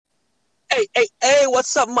Hey,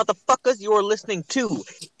 what's up, motherfuckers? You're listening to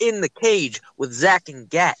In the Cage with Zach and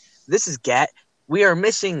Gat. This is Gat. We are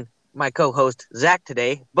missing my co-host, Zach,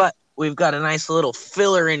 today, but we've got a nice little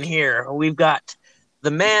filler in here. We've got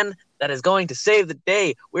the man that is going to save the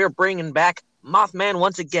day. We're bringing back Mothman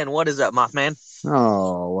once again. What is up, Mothman?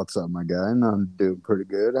 Oh, what's up, my guy? I'm doing pretty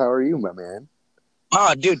good. How are you, my man?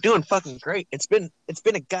 Oh, dude, doing fucking great. It's been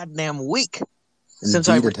a goddamn week since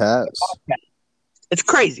I Indeed, it recorded the has. podcast. It's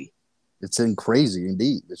crazy. It's in crazy,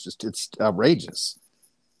 indeed. It's outrageous.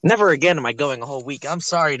 Never again am I going a whole week. I'm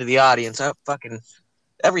sorry to the audience. I fucking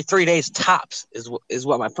every 3 days tops is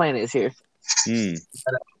what my plan is here.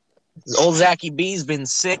 Old Zachy B's been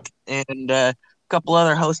sick, and a couple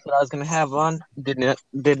other hosts that I was going to have on did not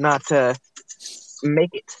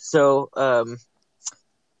make it. So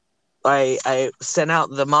I sent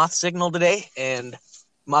out the moth signal today, and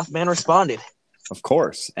Mothman responded. Of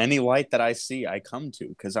course, any light that I see, I come to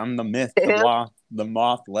because I'm the myth, the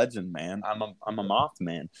moth legend, man. I'm a moth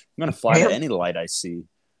man. I'm gonna fly to any light I see.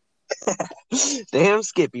 Damn,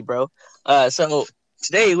 Skippy, bro. So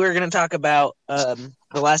today we're gonna talk about the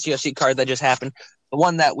last UFC card that just happened, the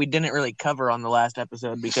one that we didn't really cover on the last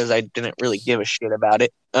episode because I didn't really give a shit about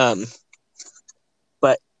it.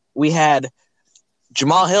 But we had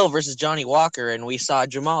Jamal Hill versus Johnny Walker, and we saw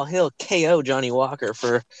Jamal Hill KO Johnny Walker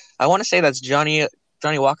for, I want to say that's Johnny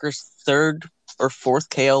Walker's third or fourth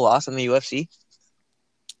KO loss in the UFC.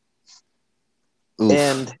 Oof.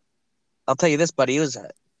 And I'll tell you this, buddy, it was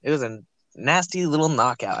a nasty little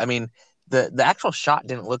knockout. I mean, the actual shot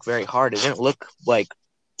didn't look very hard. It didn't look like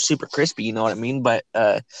super crispy, you know what I mean? But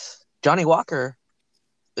Johnny Walker,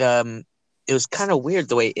 it was kind of weird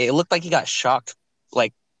the way it looked like he got shocked,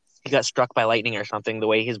 like he got struck by lightning or something, the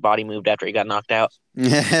way his body moved after he got knocked out.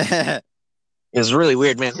 It was really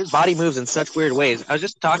weird, man. His body moves in such weird ways. I was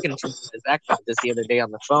just talking to Zach about this the other day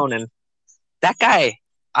on the phone, and that guy,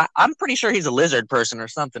 I'm pretty sure he's a lizard person or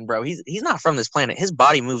something, bro. He's not from this planet. His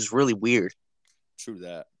body moves really weird. True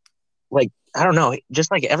that. Like, I don't know,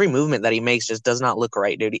 just like every movement that he makes just does not look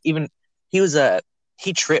right, dude. Even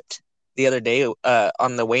he tripped the other day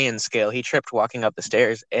on the weigh-in scale. He tripped walking up the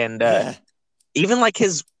stairs, and even like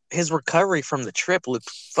his recovery from the trip looked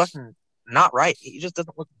fucking not right. He just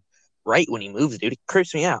doesn't look right when he moves, dude. It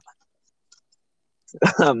creeps me out.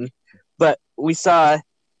 But we saw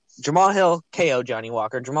Jamal Hill KO Johnny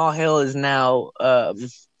Walker. Jamal Hill is now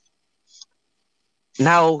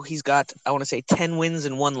he's got, I want to say, 10 wins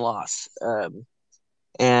and 1 loss.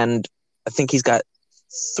 And I think he's got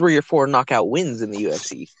 3 or 4 knockout wins in the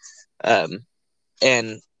UFC. And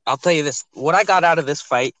I'll tell you this, what I got out of this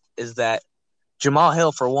fight is that Jamal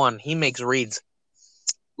Hill, for one, he makes reads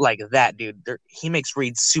like that, dude. He makes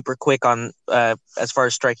reads super quick on as far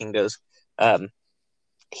as striking goes.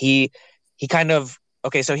 He kind of,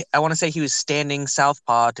 okay, so I want to say he was standing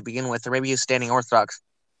southpaw to begin with, or maybe he was standing orthodox,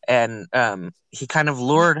 and he kind of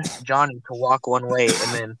lured Johnny to walk one way,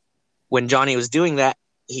 and then when Johnny was doing that,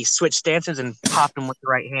 he switched stances and popped him with the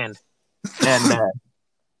right hand, and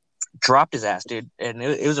dropped his ass, dude. And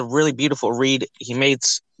it was a really beautiful read. He made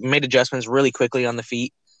adjustments really quickly on the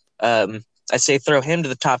feet. I say throw him to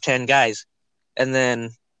the top 10 guys. And then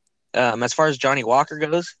as far as Johnny Walker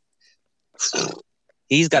goes,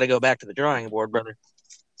 he's got to go back to the drawing board, brother.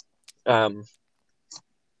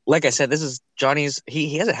 Like I said, this is Johnny's.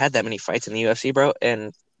 He hasn't had that many fights in the UFC, bro,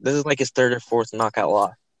 and this is like his 3rd or 4th knockout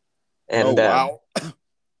loss. And wow.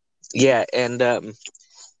 Yeah, and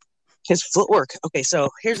his footwork. Okay, so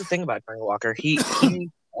here's the thing about Johnny Walker. He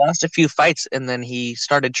lost a few fights, and then he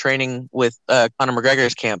started training with Conor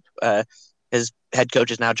McGregor's camp. His head coach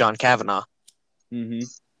is now John Kavanagh. Mm-hmm.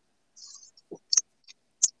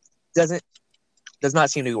 Does not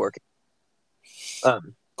seem to be working.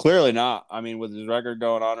 Clearly not. I mean, with his record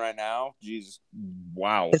going on right now, geez,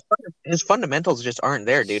 wow. His fundamentals just aren't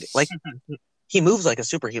there, dude. Like, he moves like a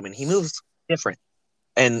superhuman. He moves different,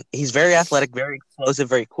 and he's very athletic, very explosive,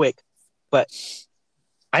 very quick. But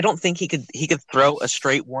I don't think he could throw a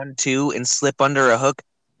straight 1-2 and slip under a hook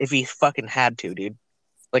if he fucking had to, dude.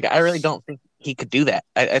 Like, I really don't think he could do that.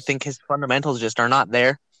 I think his fundamentals just are not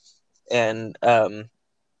there, and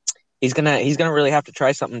he's gonna really have to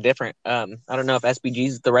try something different. I don't know if SBG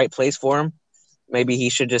is the right place for him. Maybe he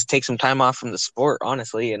should just take some time off from the sport,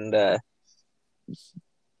 honestly, and get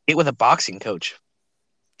with a boxing coach.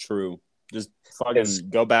 True. Just fucking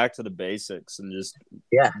go back to the basics and just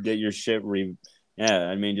get your shit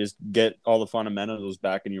I mean, just get all the fundamentals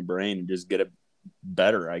back in your brain and just get it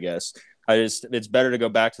better, I guess. It's better to go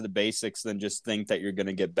back to the basics than just think that you're going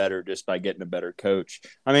to get better just by getting a better coach.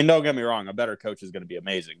 I mean, don't get me wrong, a better coach is going to be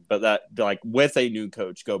amazing, but that like with a new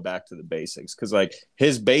coach, go back to the basics because like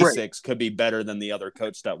his basics could be better than the other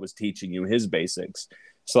coach that was teaching you his basics.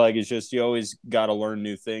 So like it's just you always got to learn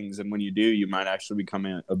new things, and when you do, you might actually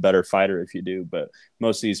become a better fighter if you do. But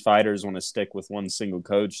most of these fighters want to stick with one single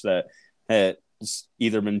coach that had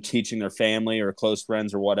either been teaching their family or close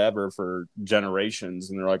friends or whatever for generations,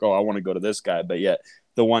 and they're like, oh, I want to go to this guy, but yet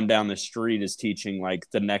the one down the street is teaching like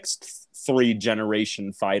the next 3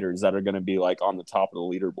 generation fighters that are going to be like on the top of the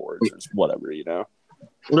leaderboards or whatever, you know?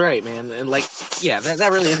 Right, man. And like, yeah,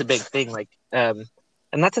 that really is a big thing. Like, and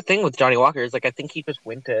that's the thing with Johnny Walker is like I think he just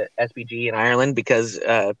went to SBG in Ireland because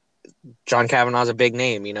John Kavanaugh's a big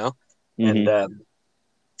name, you know? Mm-hmm. And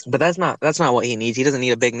but that's not what he needs. He doesn't need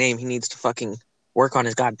a big name. He needs to fucking work on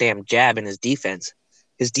his goddamn jab and his defense.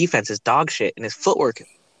 His defense is dog shit, and his footwork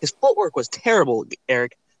was terrible,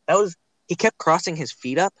 Eric. He kept crossing his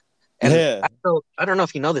feet up, and Yeah. I don't know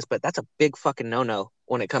if you know this, but that's a big fucking no-no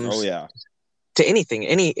when it comes to anything,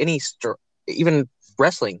 even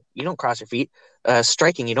wrestling. You don't cross your feet.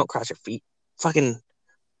 Striking, you don't cross your feet. Fucking,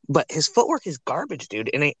 but his footwork is garbage, dude,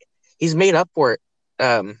 and he's made up for it.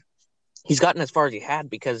 He's gotten as far as he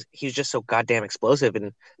had because he's just so goddamn explosive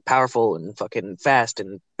and powerful and fucking fast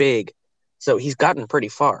and big. So he's gotten pretty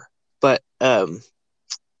far. But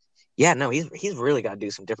yeah, no, he's really got to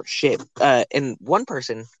do some different shit. And one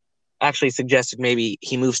person actually suggested maybe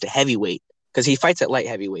he moves to heavyweight because he fights at light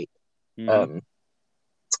heavyweight. Mm-hmm.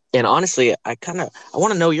 And honestly, I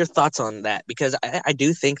want to know your thoughts on that because I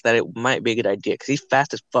do think that it might be a good idea because he's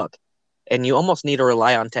fast as fuck, and you almost need to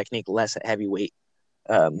rely on technique less at heavyweight.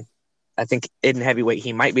 I think in heavyweight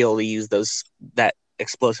he might be able to use that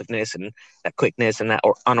explosiveness and that quickness and that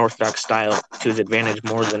unorthodox style to his advantage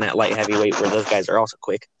more than at light heavyweight where those guys are also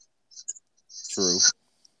quick. True.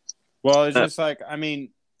 Well, it's just like, I mean,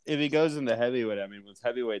 if he goes into heavyweight, I mean, with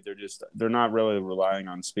heavyweight, they're not really relying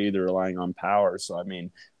on speed, they're relying on power. So, I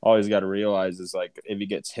mean, all he's got to realize is like if he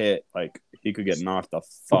gets hit, like he could get knocked the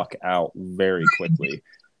fuck out very quickly.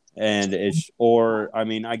 And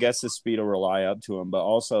I guess his speed will rely up to him, but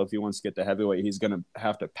also if he wants to get to heavyweight, he's going to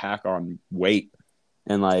have to pack on weight,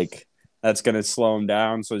 and like that's going to slow him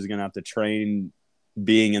down. So he's going to have to train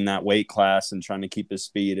being in that weight class and trying to keep his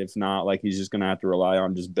speed. If not, like he's just going to have to rely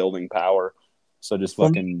on just building power. So just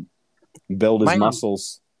fucking build his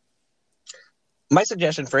muscles. My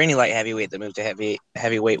suggestion for any light heavyweight that moves to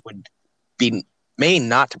heavyweight would be maybe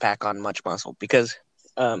not to pack on much muscle because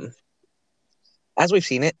as we've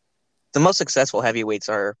seen it, the most successful heavyweights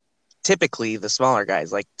are typically the smaller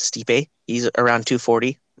guys, like Stipe. He's around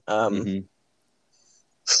 240.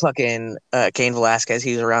 Fucking Cain Velasquez,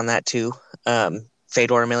 he's around that too.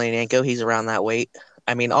 Fedor Emelianenko, he's around that weight.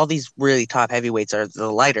 I mean, all these really top heavyweights are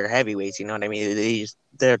the lighter heavyweights. You know what I mean?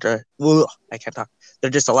 I can't talk. They're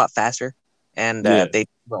just a lot faster, and they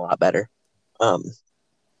do a lot better.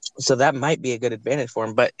 So that might be a good advantage for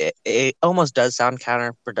him, but it almost does sound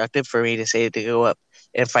counterproductive for me to say to go up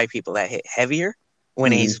and fight people that hit heavier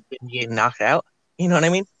when he's been getting knocked out. You know what I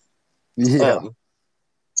mean? Yeah.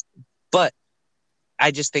 But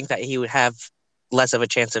I just think that he would have less of a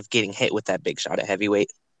chance of getting hit with that big shot at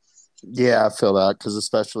heavyweight. Yeah, I feel that because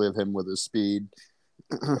especially of him with his speed.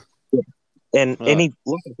 And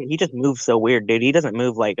he just moves so weird, dude. He doesn't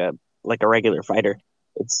move like a regular fighter.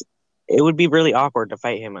 It would be really awkward to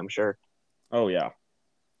fight him, I'm sure. Oh yeah.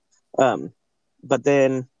 But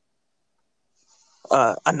then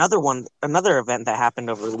another event that happened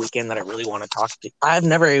over the weekend that I really want to talk to. I've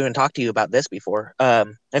never even talked to you about this before.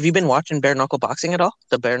 Have you been watching bare knuckle boxing at all?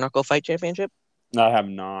 The bare knuckle fight championship? I have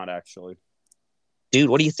not actually. Dude,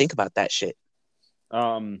 what do you think about that shit?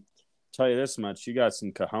 Tell you this much, you got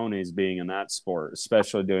some cojones being in that sport,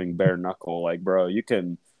 especially doing bare knuckle. Like, bro, you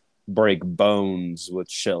can break bones with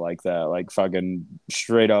shit like that. Like fucking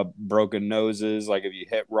straight up broken noses. Like if you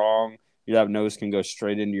hit wrong, your nose can go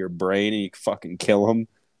straight into your brain and you can fucking kill them.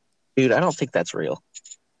 Dude, I don't think that's real.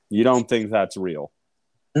 You don't think that's real?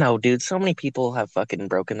 No, dude. So many people have fucking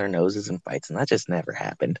broken their noses in fights, and that just never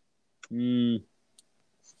happened.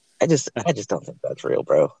 I just don't think that's real,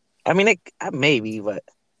 bro. I mean, it maybe, but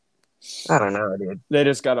I don't know, dude. They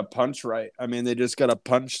just got to punch right. I mean, they just got to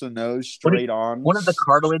punch the nose straight on. Wouldn't the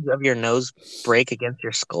cartilage of your nose break against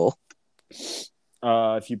your skull?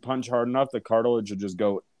 If you punch hard enough, the cartilage will just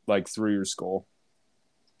go like through your skull.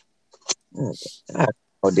 Oh,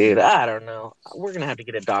 dude, I don't know. We're gonna have to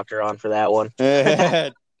get a doctor on for that one.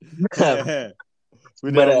 We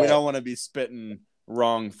don't want to be spitting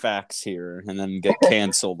wrong facts here and then get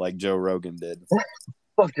canceled like Joe Rogan did.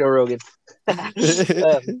 Fuck Joe Rogan.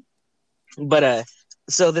 But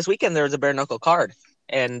so this weekend there was a bare knuckle card,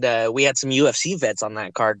 and we had some UFC vets on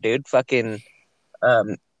that card, dude. Fucking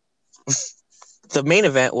um, the main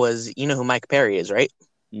event was, you know who Mike Perry is, right?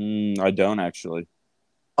 I don't actually.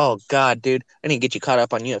 Oh God, dude, I need to get you caught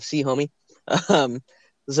up on UFC, homie. Um,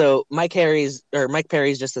 so Mike Perry's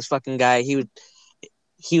just this fucking guy. He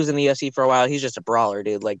was in the UFC for a while. He's just a brawler,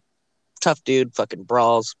 dude. Like tough dude, fucking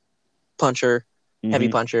brawls, puncher, heavy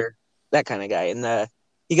Mm-hmm. puncher, that kind of guy. And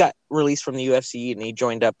he got released from the UFC and he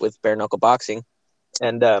joined up with bare knuckle boxing.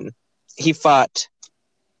 And he fought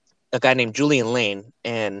a guy named Julian Lane,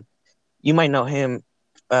 and you might know him.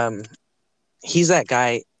 Um, he's that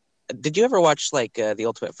guy. Did you ever watch like The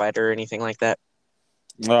Ultimate Fighter or anything like that?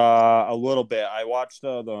 A little bit. I watched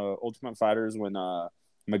the Ultimate Fighters when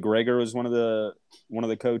McGregor was one of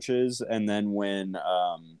the coaches, and then when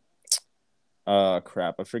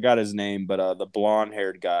crap, I forgot his name, but the blonde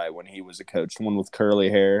haired guy when he was a coach, the one with curly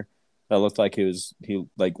hair that looked like he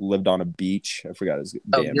like lived on a beach. I forgot his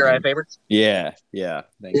Oh, damn Uriah name. Faber. Yeah,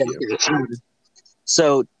 thank Yeah. you.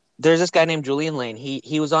 So there's this guy named Julian Lane.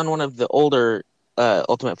 He was on one of the older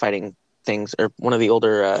Ultimate Fighting things, or one of the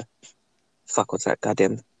older fuck, what's that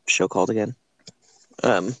goddamn show called again?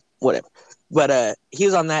 Whatever. But he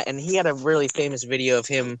was on that, and he had a really famous video of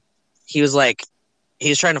him. He was like, he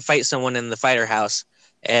was trying to fight someone in the fighter house,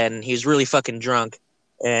 and he was really fucking drunk,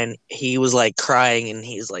 and he was like crying, and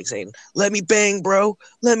he's like saying, "Let me bang, bro,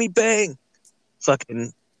 let me bang."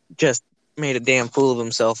 Fucking just made a damn fool of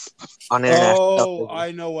himself on international Oh, television.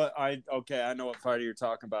 I know what fighter you're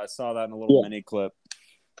talking about. I saw that in a little Yeah. mini clip.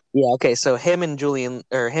 Yeah. Okay. So him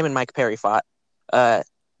and Mike Perry fought.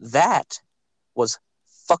 That was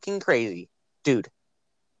fucking crazy, dude.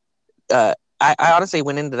 I honestly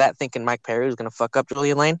went into that thinking Mike Perry was gonna fuck up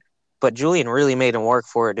Julian Lane, but Julian really made him work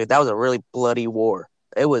for it, dude. That was a really bloody war.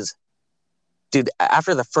 It was, dude.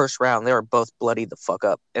 After the first round, they were both bloody the fuck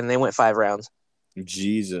up, and they went 5 rounds.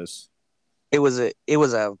 Jesus. It was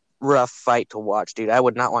a rough fight to watch, dude. I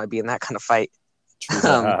would not want to be in that kind of fight. True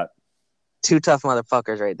Um, that. two tough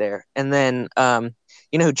motherfuckers right there. And then,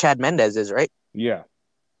 you know who Chad Mendez is, right? Yeah.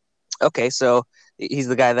 Okay, so he's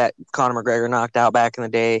the guy that Conor McGregor knocked out back in the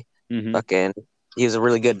day. Mm-hmm. Fucking, he was a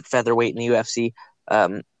really good featherweight in the UFC.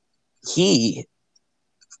 He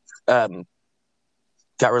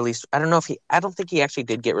got released. I don't think he actually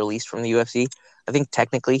did get released from the UFC. I think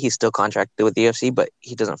technically he's still contracted with the UFC, but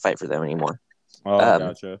he doesn't fight for them anymore. Oh, Um,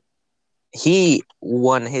 gotcha. he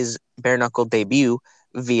won his bare knuckle debut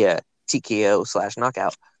via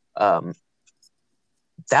TKO/knockout. Um,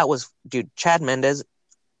 that was, dude, Chad Mendez,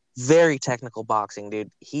 very technical boxing,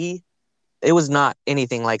 dude. It was not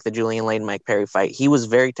anything like the Julian Lane Mike Perry fight. He was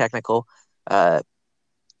very technical. Uh,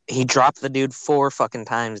 he dropped the dude 4 fucking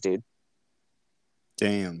times, dude.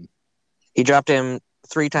 Damn. He dropped him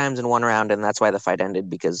 3 times in one round, and that's why the fight ended,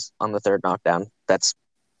 because on the third knockdown, that's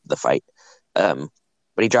the fight. But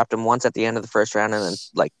he dropped him once at the end of the first round, and then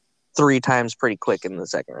like 3 times pretty quick in the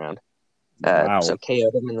second round. Wow. So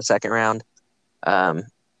KO'd him in the second round.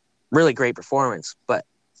 Really great performance. But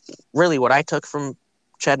really, what I took from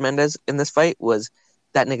Chad Mendez in this fight was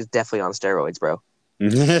that nigga's definitely on steroids, bro.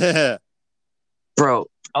 Bro,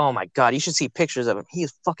 oh my God, you should see pictures of him. He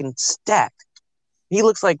is fucking stacked. He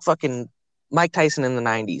looks like fucking Mike Tyson in the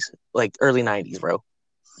 90s, like early 90s, bro.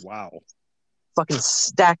 Wow. Fucking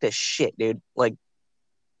stacked as shit, dude. Like,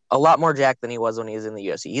 a lot more jacked than he was when he was in the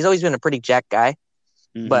UFC. He's always been a pretty jacked guy,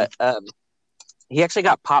 Mm-hmm. but he actually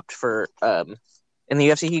got popped for in the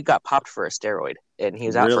UFC. He got popped for a steroid, and he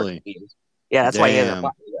was out for a Really? couple years. Yeah, that's why he hasn't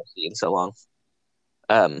fought in the UFC in so long.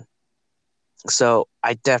 So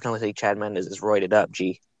I definitely think Chad Mendez is roided up.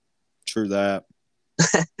 G. True that.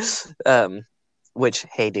 Which,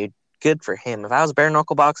 hey, dude, good for him. If I was bare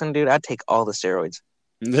knuckle boxing, dude, I'd take all the steroids,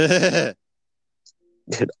 dude,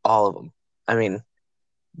 all of them. I mean,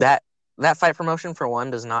 that fight promotion for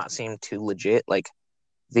one does not seem too legit. Like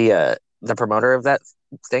the promoter of that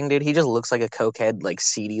thing, dude, he just looks like a cokehead, like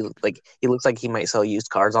seedy. Like he looks like he might sell used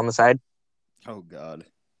cars on the side. Oh God.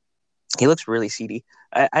 He looks really seedy.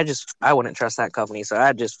 I wouldn't trust that company, so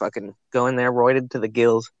I'd just fucking go in there, roided to the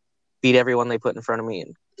gills, beat everyone they put in front of me,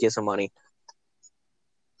 and get some money.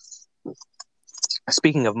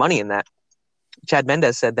 Speaking of money in that, Chad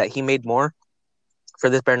Mendez said that he made more for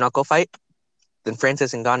this bare knuckle fight than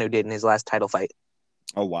Francis Ngannou did in his last title fight.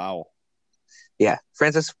 Oh wow. Yeah,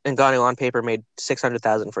 Francis Ngannou on paper made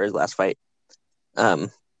 $600,000 for his last fight, and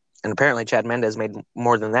apparently Chad Mendez made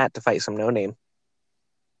more than that to fight some no name.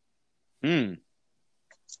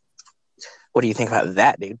 What do you think about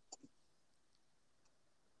that, dude?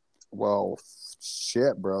 Well,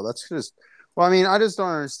 shit, bro. That's just Well, I mean, I just don't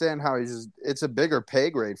understand how it's a bigger pay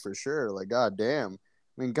grade for sure. Like, goddamn.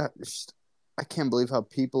 I mean, God, I can't believe how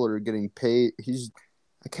people are getting paid.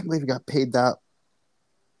 I can't believe he got paid that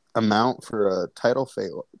amount for a title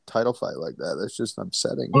fight like that. That's just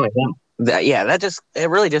upsetting. Oh, it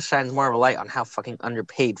really just shines more of a light on how fucking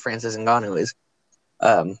underpaid Francis Ngannou is.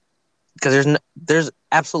 Because there's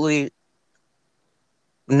absolutely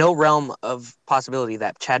no realm of possibility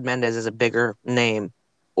that Chad Mendes is a bigger name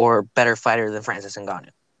or better fighter than Francis Ngannou.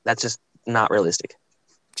 That's just not realistic.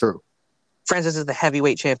 True. Francis is the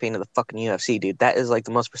heavyweight champion of the fucking UFC, dude. That is like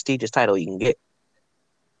the most prestigious title you can get.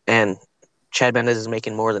 And Chad Mendes is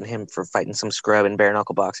making more than him for fighting some scrub in bare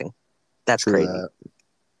knuckle boxing. That's True crazy. that.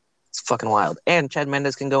 It's fucking wild. And Chad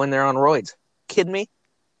Mendes can go in there on roids. Kidding me?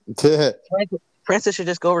 Francis should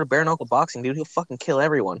just go over to bare knuckle boxing, dude. He'll fucking kill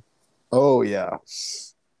everyone. Oh, yeah.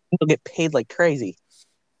 He'll get paid like crazy.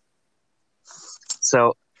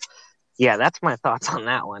 So, yeah, that's my thoughts on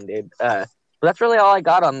that one, dude. But that's really all I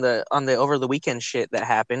got on the over the weekend shit that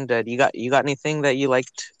happened. You got anything that you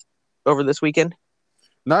liked over this weekend?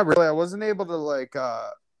 Not really. I wasn't able to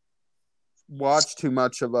watch too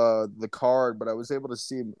much of the card, but I was able to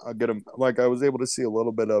see I was able to see a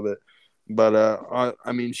little bit of it. But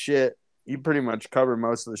I mean, shit, you pretty much covered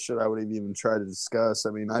most of the shit I would have even tried to discuss.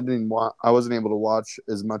 I mean, I wasn't able to watch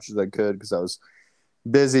as much as I could because I was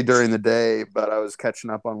busy during the day, but I was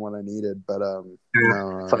catching up on what I needed. But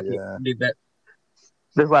yeah. Dude,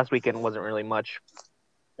 this last weekend wasn't really much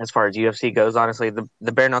as far as UFC goes. Honestly,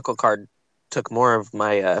 the bare knuckle card took more of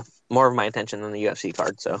my attention than the UFC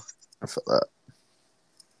card. So I feel that.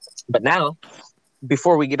 But now,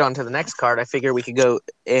 before we get on to the next card, I figure we could go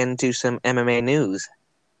into some MMA news.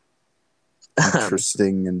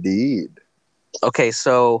 Interesting indeed. Okay,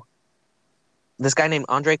 so this guy named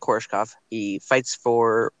Andrei Koreshkov, he fights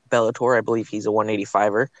for Bellator. I believe he's a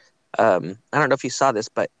 185er. I don't know if you saw this,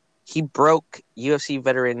 but he broke UFC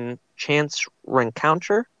veteran Chance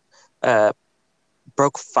Rencounter,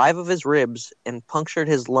 broke 5 of his ribs and punctured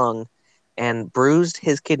his lung and bruised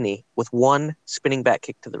his kidney with one spinning back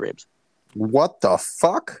kick to the ribs. What the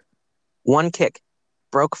fuck? One kick.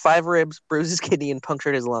 Broke 5 ribs, bruised his kidney, and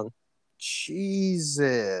punctured his lung.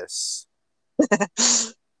 Jesus.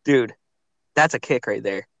 Dude, that's a kick right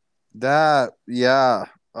there. Yeah.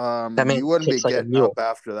 You wouldn't be like getting up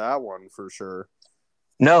after that one for sure.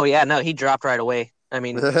 No, he dropped right away. I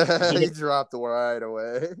mean, he dropped right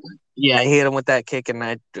away. Yeah, he hit him with that kick, and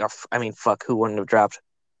I mean, fuck, who wouldn't have dropped?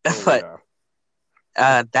 Oh, But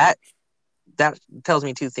that tells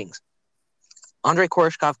me 2 things. Andrei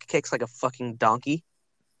Koreshkov kicks like a fucking donkey,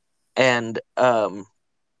 and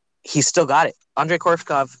he's still got it. Andrei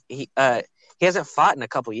Koreshkov, he hasn't fought in a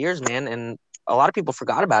couple years, man, and a lot of people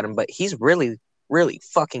forgot about him, but he's really, really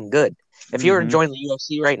fucking good. If you were to join the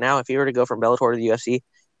UFC right now, if you were to go from Bellator to the UFC,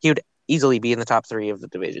 he would easily be in the top 3 of the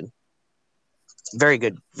division. Very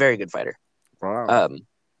good fighter. Wow.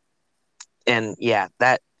 And yeah,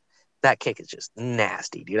 that kick is just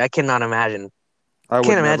nasty, dude. I cannot imagine. I would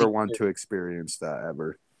never want to experience that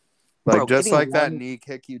ever. Like, bro, just like that knee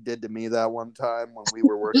kick you did to me that one time when we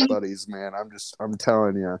were work buddies, man. I'm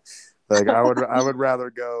telling you, like I would rather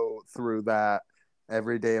go through that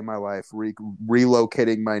every day of my life,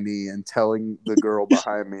 relocating my knee and telling the girl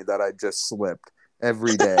behind me that I just slipped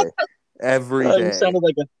every day. Every day.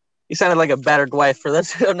 You sounded like a battered wife. For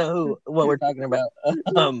those who don't know what we're talking about,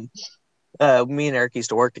 me and Eric used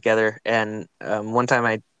to work together, and one time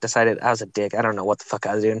I decided I was a dick. I don't know what the fuck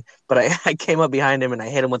I was doing, but I came up behind him and I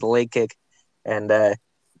hit him with a leg kick, and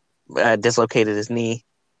dislocated his knee.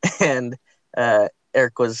 And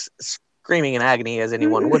Eric was screaming in agony, as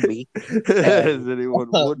anyone would be. As anyone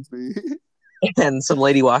would be. And some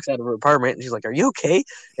lady walks out of her apartment, and she's like, "Are you okay?"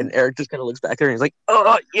 And Eric just kind of looks back there, and he's like,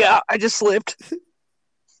 "Oh, yeah, I just slipped."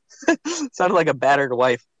 Sounded like a battered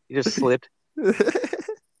wife. He just slipped.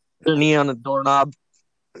 Their knee on the doorknob.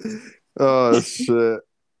 Oh shit!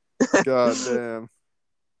 God damn.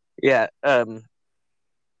 Yeah.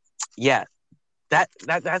 Yeah.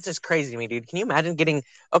 That's just crazy to me, dude. Can you imagine getting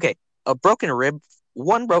a broken rib?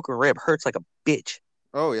 One broken rib hurts like a bitch.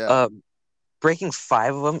 Oh yeah. Breaking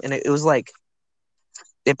 5 of them, and it was like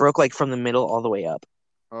it broke like from the middle all the way up.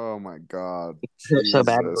 Oh my god. It hurt so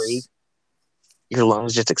bad to breathe. Your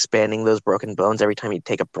lungs just expanding those broken bones every time you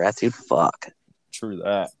take a breath, dude. Fuck. True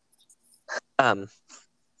that.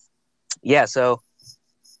 Yeah, so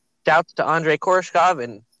shouts to Andrei Koreshkov,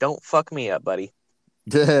 and don't fuck me up, buddy.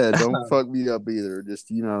 Yeah, don't fuck me up either. Just,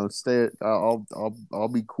 stay.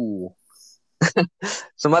 I'll be cool.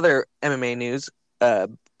 Some other MMA news.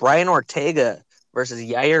 Brian Ortega versus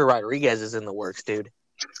Yair Rodriguez is in the works, dude.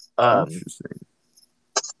 Interesting.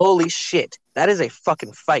 Holy shit. That is a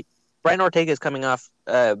fucking fight. Brian Ortega is coming off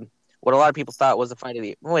what a lot of people thought was the fight of the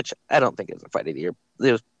year, which I don't think it was a fight of the year.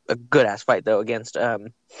 It was a good-ass fight, though, against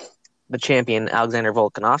the champion, Alexander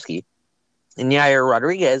Volkanovski. And Yair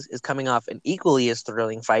Rodriguez is coming off an equally as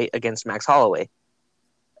thrilling fight against Max Holloway.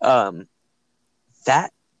 That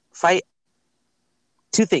fight,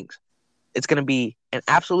 two things. It's going to be an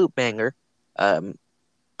absolute banger.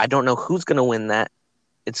 I don't know who's going to win that.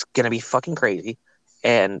 It's going to be fucking crazy.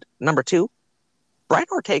 And number two, Brian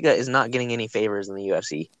Ortega is not getting any favors in the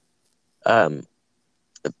UFC.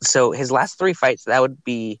 So his last three fights, that would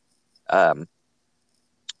be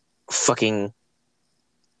fucking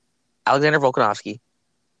Alexander Volkanovski.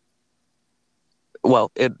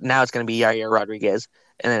 Well, now it's going to be Yair Rodriguez,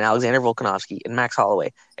 and then Alexander Volkanovski and Max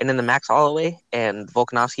Holloway. And in the Max Holloway and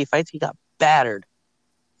Volkanovski fights, he got battered.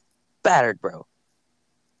 Battered, bro.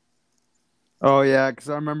 Oh, yeah, because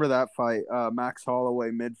I remember that fight. Max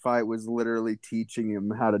Holloway mid-fight was literally teaching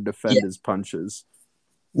him how to defend his punches.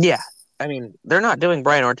 Yeah. I mean, they're not doing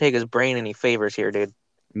Brian Ortega's brain any favors here, dude.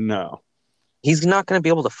 No. He's not going to be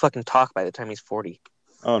able to fucking talk by the time he's 40.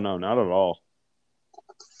 Oh, no, not at all.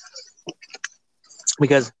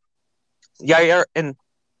 Because Yair, and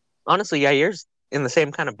honestly, Yair's in the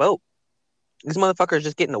same kind of boat. These motherfuckers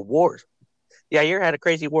just get into wars. Yair had a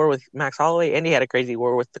crazy war with Max Holloway, and he had a crazy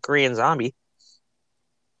war with the Korean Zombie.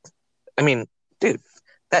 I mean, dude,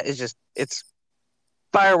 that is just, it's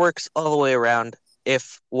fireworks all the way around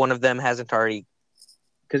if one of them hasn't already,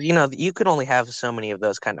 because, you know, you could only have so many of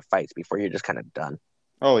those kind of fights before you're just kind of done.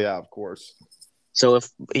 Oh, yeah, of course. So if,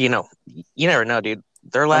 you know, you never know, dude.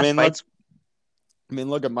 Their last fights.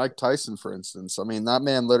 Look at Mike Tyson, for instance. I mean, that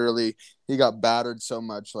man literally, he got battered so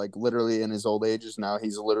much, like literally in his old ages now,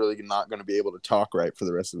 he's literally not going to be able to talk right for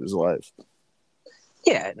the rest of his life.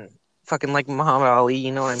 Yeah, and fucking like Muhammad Ali,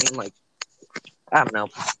 you know what I mean? Like, I don't know.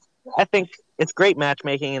 I think it's great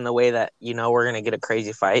matchmaking in the way that, you know, we're going to get a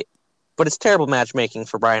crazy fight, but it's terrible matchmaking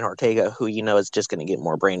for Brian Ortega, who, you know, is just going to get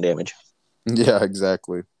more brain damage. Yeah,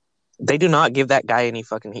 exactly. They do not give that guy any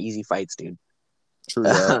fucking easy fights, dude. True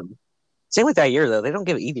that. Same with Yair, though. They don't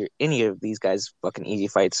give any of these guys fucking easy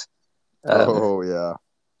fights. Yeah.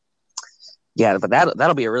 Yeah, but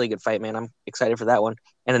that'll be a really good fight, man. I'm excited for that one.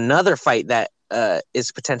 And another fight that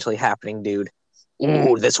is potentially happening, dude.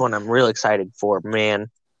 Ooh, this one I'm real excited for,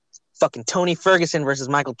 man. Fucking Tony Ferguson versus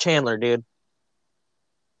Michael Chandler, dude.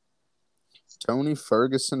 Tony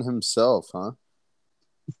Ferguson himself, huh?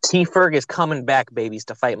 T. Ferg is coming back, babies,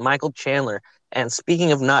 to fight Michael Chandler. And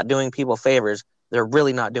speaking of not doing people favors, they're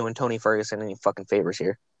really not doing Tony Ferguson any fucking favors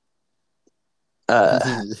here.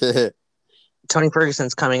 Tony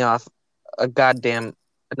Ferguson's coming off a goddamn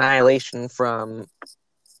annihilation from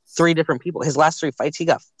 3 different people. His last 3 fights, he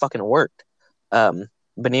got fucking worked. Beneil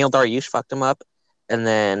Dariush fucked him up, and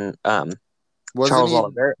then Charles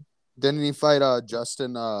Oliveira. Didn't he fight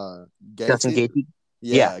Justin Gaethje? Justin Gaethje?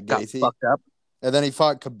 Yeah, got Gaethje. fucked up. And then he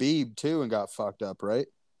fought Khabib, too, and got fucked up, right?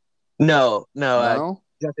 No?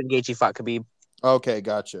 Justin Gaethje fought Khabib. Okay,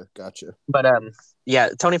 gotcha. But, yeah,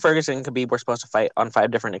 Tony Ferguson and Khabib were supposed to fight on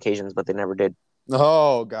 5 different occasions, but they never did.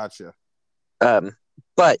 Oh, gotcha.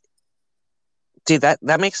 But, dude,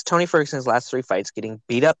 that makes Tony Ferguson's last 3 fights getting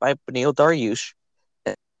beat up by Beneil Dariush,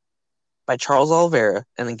 by Charles Oliveira,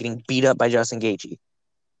 and then getting beat up by Justin Gaethje.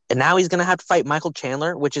 And now he's going to have to fight Michael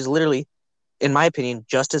Chandler, which is literally, in my opinion,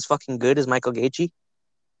 just as fucking good as Michael Gaethje.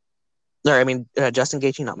 Or, I mean, Justin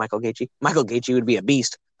Gaethje, not Michael Gaethje. Michael Gaethje would be a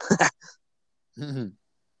beast.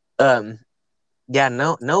 Yeah,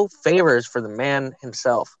 no favors for the man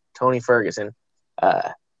himself, Tony Ferguson.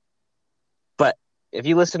 But if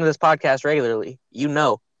you listen to this podcast regularly, you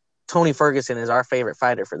know Tony Ferguson is our favorite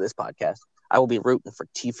fighter for this podcast. I will be rooting for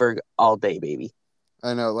T-Ferg all day, baby.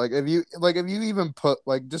 I know. If you even put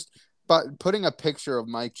just putting a picture of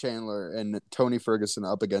Mike Chandler and Tony Ferguson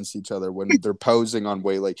up against each other when they're posing on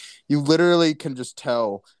weight, you literally can just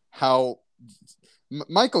tell how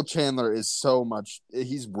Michael Chandler is so much.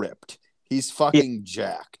 He's ripped. He's fucking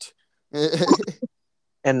jacked.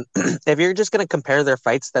 And if you're just going to compare their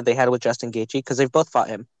fights that they had with Justin Gaethje, because they've both fought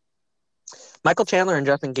him, Michael Chandler and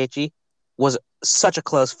Justin Gaethje was such a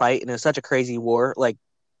close fight, and it was such a crazy war.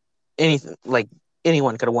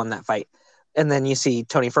 Anyone could have won that fight. And then you see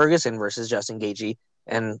Tony Ferguson versus Justin Gaethje,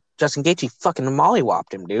 and Justin Gaethje fucking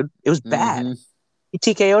mollywopped him, dude. It was bad. Mm-hmm. He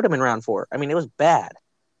TKO'd him in round 4. I mean, it was bad.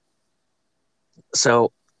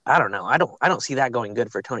 So I don't know. I don't see that going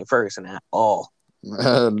good for Tony Ferguson at all.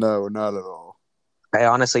 No, not at all.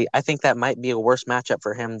 I think that might be a worse matchup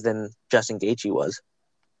for him than Justin Gaethje was,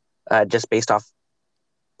 just based off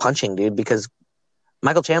punching, dude. Because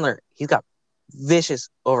Michael Chandler, he's got vicious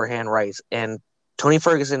overhand rights, and Tony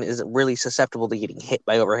Ferguson is really susceptible to getting hit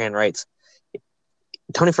by overhand rights.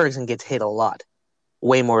 Tony Ferguson gets hit a lot,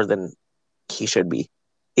 way more than he should be.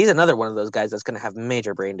 He's another one of those guys that's going to have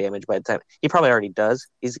major brain damage by the time. He probably already does.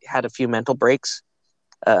 He's had a few mental breaks.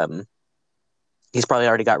 He's probably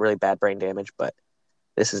already got really bad brain damage, but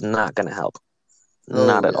this is not going to help.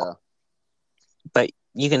 Not at all. But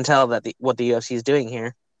you can tell that what the UFC is doing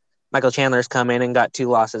here. Michael Chandler's come in and got 2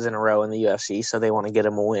 losses in a row in the UFC, so they want to get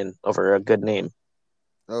him a win over a good name.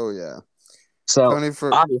 Oh, yeah. So,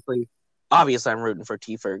 obviously, I'm rooting for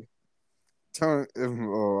T-Ferg.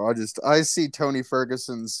 I see Tony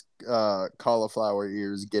Ferguson's cauliflower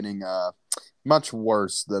ears getting much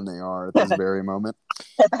worse than they are at this very moment.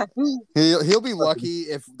 He'll be lucky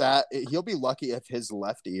if his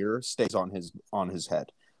left ear stays on his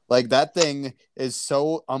head. Like, that thing is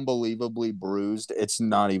so unbelievably bruised, it's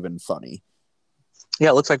not even funny.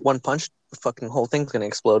 Yeah, it looks like one punch, the fucking whole thing's gonna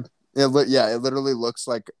explode. It literally looks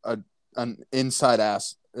like an inside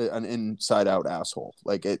out asshole.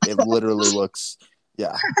 Like, it literally looks,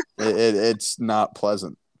 it's not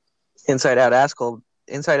pleasant. Inside out asshole,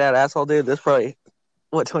 dude. That's probably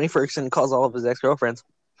what Tony Ferguson calls all of his ex-girlfriends.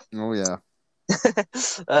 Oh yeah.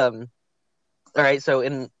 All right. So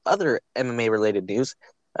in other MMA related news,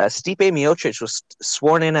 Stipe Miocic was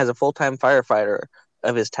sworn in as a full-time firefighter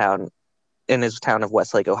of his town of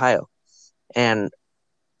Westlake, Ohio. And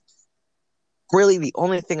really the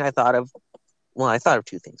only thing I thought of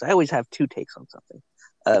 2 things. I always have 2 takes on something.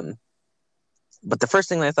 But the first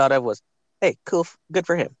thing I thought of was, hey, cool, good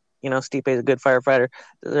for him. Stipe is a good firefighter,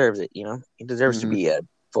 deserves it. He deserves to be a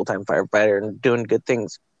full-time firefighter and doing good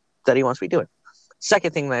things that he wants to be doing.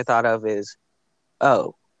 Second thing that I thought of is,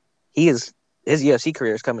 his UFC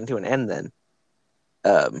career is coming to an end then.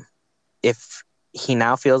 If he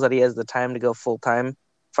now feels that he has the time to go full-time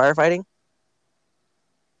firefighting,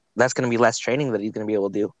 that's going to be less training that he's going to be able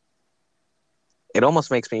to do. It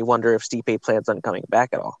almost makes me wonder if Stipe plans on coming back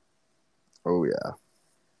at all. Oh yeah.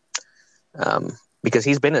 Because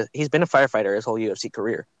he's been a firefighter his whole UFC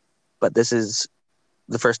career, but this is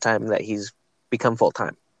the first time that he's become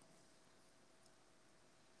full-time.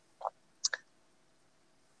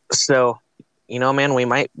 So, man, we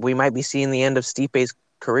might be seeing the end of Stipe's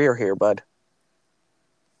career here, bud.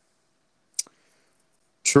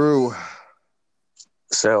 True.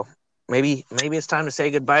 So maybe it's time to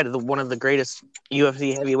say goodbye to one of the greatest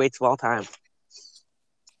UFC heavyweights of all time,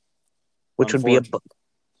 which would be a.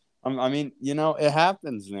 I mean, it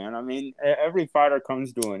happens, man. I mean, every fighter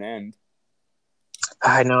comes to an end.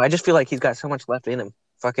 I know. I just feel like he's got so much left in him.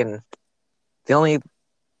 Fucking he's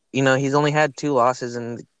only had 2 losses,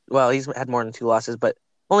 and he's had more than 2 losses, but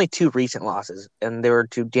only 2 recent losses, and they were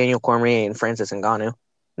to Daniel Cormier and Francis Ngannou.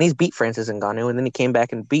 And he's beat Francis Ngannou, and then he came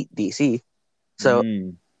back and beat DC. So,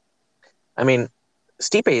 I mean,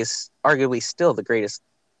 Stipe is arguably still the greatest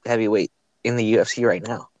heavyweight in the UFC right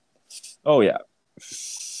now. Oh yeah.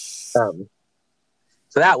 So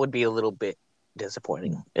that would be a little bit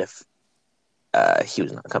disappointing if he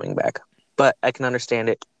was not coming back. But I can understand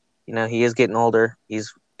it. He is getting older.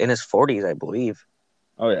 He's in his 40s, I believe.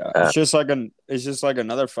 Oh yeah, it's just like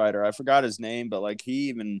another fighter. I forgot his name, but like he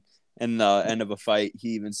even in the end of a fight,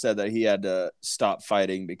 he even said that he had to stop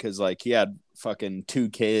fighting because like he had fucking 2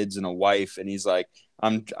 kids and a wife, and he's like,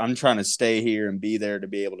 I'm trying to stay here and be there to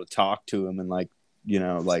be able to talk to him and like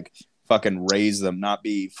fucking raise them, not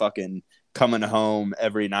be fucking coming home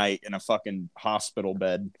every night in a fucking hospital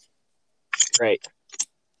bed. Right.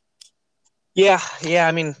 Yeah.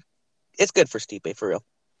 I mean, it's good for Stipe for real.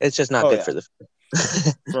 It's just not good for the.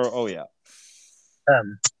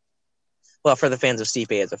 Well, for the fans of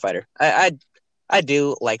Stipe as a fighter, I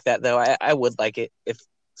do like that though. I would like it if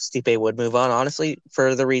Stipe would move on, honestly,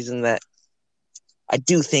 for the reason that I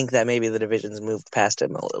do think that maybe the division's moved past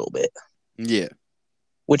him a little bit. Yeah.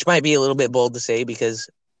 Which might be a little bit bold to say because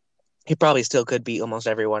he probably still could beat almost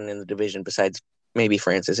everyone in the division besides maybe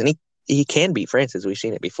Francis. And he can beat Francis. We've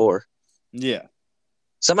seen it before. Yeah.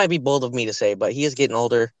 So it might be bold of me to say, but he is getting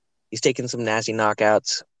older. He's taking some nasty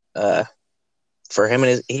knockouts. For him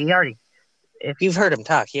and if you've heard him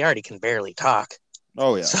talk, he already can barely talk.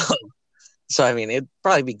 Oh, yeah. So I mean, it'd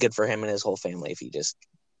probably be good for him and his whole family if he just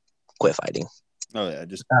quit fighting. Oh, yeah.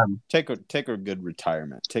 Just take a good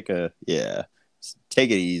retirement. Take it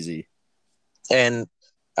easy. And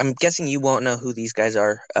I'm guessing you won't know who these guys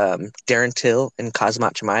are. Darren Till and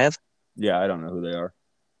Kazmat Chimaev. Yeah, I don't know who they are.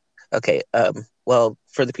 Okay. Well,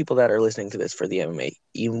 for the people that are listening to this for the MMA,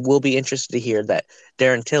 you will be interested to hear that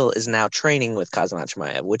Darren Till is now training with Kazmat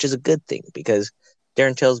Chimaev, which is a good thing because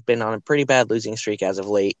Darren Till's been on a pretty bad losing streak as of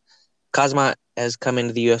late. Kazmat has come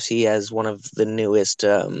into the UFC as one of the newest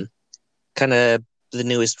kind of the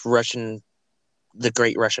newest Russian, the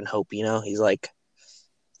great Russian hope. He's like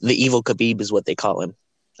the evil Khabib is what they call him.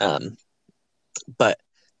 But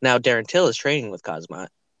now Darren Till is training with Kazmat,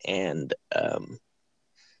 and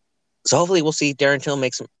so hopefully we'll see Darren Till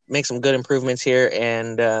make some good improvements here,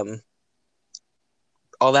 and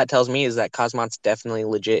all that tells me is that Kazmat's definitely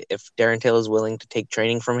legit. If Darren Till is willing to take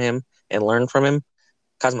training from him and learn from him,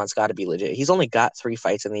 Kazmat's got to be legit. He's only got 3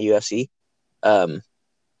 fights in the UFC,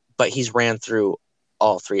 but he's ran through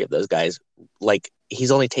all 3 of those guys. Like,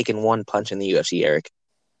 he's only taken 1 punch in the UFC, Eric.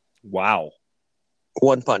 Wow.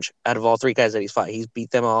 1 punch out of all 3 guys that he's fought. He's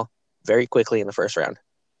beat them all very quickly in the first round.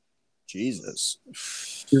 Jesus.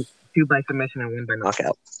 2 by submission and 1 by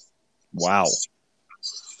knockout. Wow.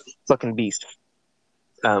 Fucking beast.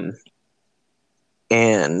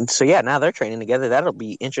 And so, yeah, now they're training together. That'll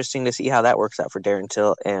be interesting to see how that works out for Darren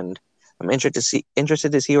Till, and I'm interested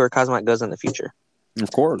to see where Kazmat goes in the future.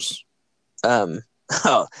 Of course.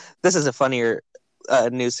 Oh, this is a funnier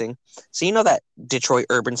news thing. So you know that Detroit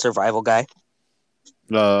urban survival guy?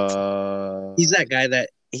 He's that guy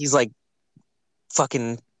that he's like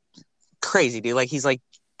fucking crazy, dude. Like, he's like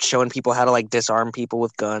showing people how to like disarm people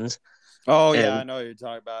with guns. Oh yeah, I know what you're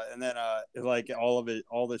talking about. And then like all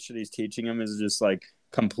the shit he's teaching him is just like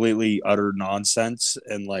completely utter nonsense.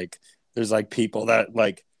 And like there's like people that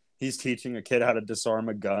like he's teaching a kid how to disarm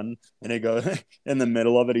a gun, and he goes in the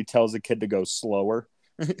middle of it, he tells the kid to go slower.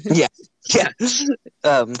 Yeah.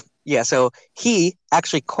 Yeah. So he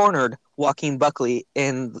actually cornered Joaquin Buckley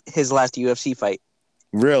in his last UFC fight.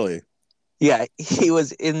 Really? Yeah, he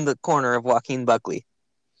was in the corner of Joaquin Buckley.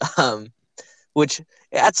 Which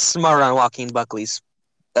that's smart on Joaquin Buckley's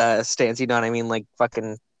stance. You know what I mean? Like,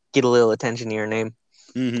 fucking get a little attention to your name.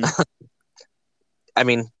 Mm-hmm. I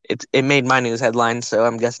mean, it made my news headlines, so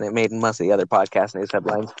I'm guessing it made most of the other podcast news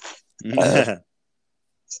headlines.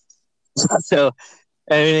 So,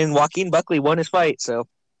 I mean, Joaquin Buckley won his fight, so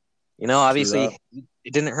obviously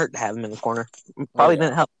it didn't hurt to have him in the corner. Probably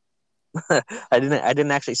didn't help. I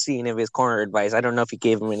didn't actually see any of his corner advice. I don't know if he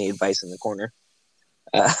gave him any advice in the corner.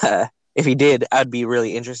 If he did, I'd be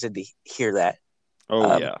really interested to hear that.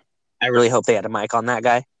 Yeah. I really hope they had a mic on that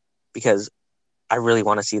guy, because I really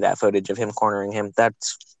want to see that footage of him cornering him.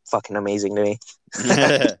 That's fucking amazing to me.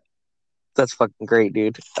 That's fucking great,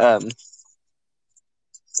 dude. All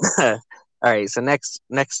right, so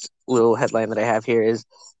next little headline that I have here is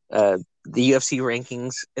the UFC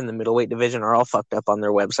rankings in the middleweight division are all fucked up on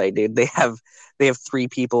their website, dude. They have 3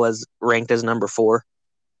 people as ranked as number 4.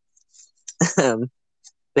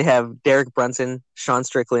 They have Derek Brunson, Sean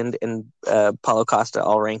Strickland, and Paulo Costa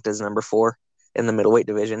all ranked as number 4 in the middleweight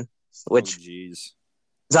division, which is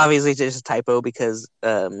obviously just a typo, because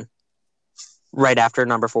right after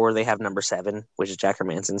number 4 they have number 7, which is Jack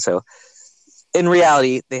Hermanson. So in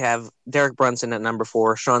reality, they have Derek Brunson at number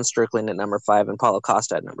 4, Sean Strickland at number 5, and Paulo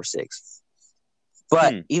Costa at number 6.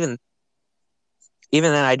 But even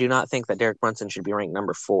then, I do not think that Derek Brunson should be ranked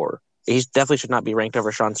number 4. He definitely should not be ranked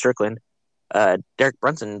over Sean Strickland. Derek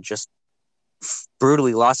Brunson just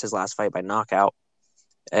brutally lost his last fight by knockout,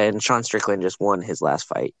 and Sean Strickland just won his last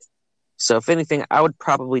fight. So if anything, I would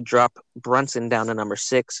probably drop Brunson down to number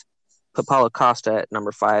 6, put Paulo Costa at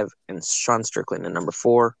number 5, and Sean Strickland at number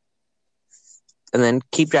 4, and then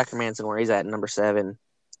keep Jack Hermanson where he's at number 7.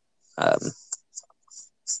 And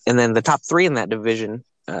then the top 3 in that division,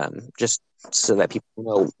 just so that people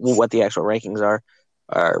know what the actual rankings are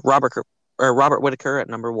Robert Whitaker at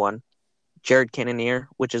number 1, Jared Cannonier,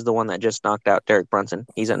 which is the one that just knocked out Derek Brunson,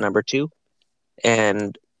 he's at number 2,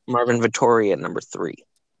 and Marvin Vettori at number 3.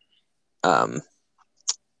 I'd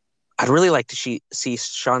really like to see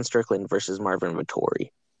Sean Strickland versus Marvin Vettori.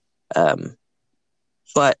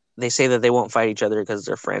 But they say that they won't fight each other because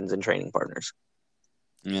they're friends and training partners.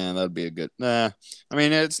 Yeah, that'd be a good. I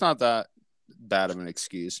mean, it's not that bad of an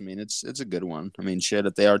excuse. I mean, it's a good one. I mean, shit,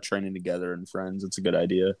 if they are training together and friends, it's a good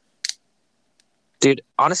idea. Dude,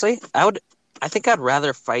 honestly, I think I'd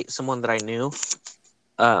rather fight someone that I knew.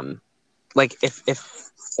 Like if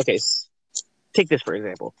okay, take this for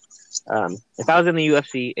example. If I was in the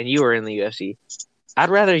UFC and you were in the UFC, I'd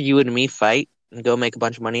rather you and me fight and go make a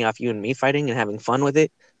bunch of money off you and me fighting and having fun with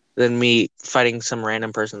it than me fighting some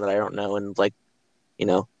random person that I don't know and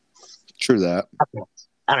True that.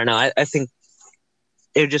 I don't know. I think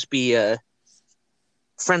it would just be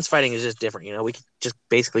friends fighting is just different. We could just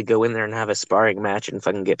basically go in there and have a sparring match and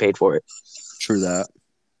fucking get paid for it. True that.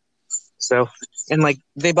 So, and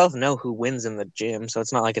they both know who wins in the gym, so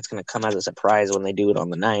it's not like it's going to come as a surprise when they do it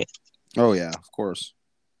on the night. Oh yeah, of course.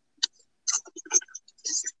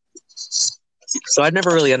 So I've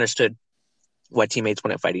never really understood why teammates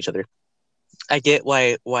wouldn't fight each other. I get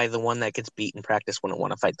why the one that gets beat in practice wouldn't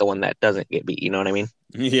want to fight the one that doesn't get beat. You know what I mean?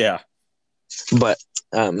 Yeah. But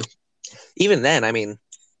even then, I mean,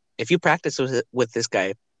 if you practice with this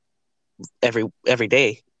guy every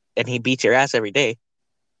day and he beats your ass every day,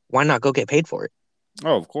 why not go get paid for it?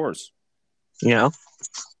 Oh, of course. You know?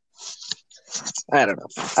 I don't know.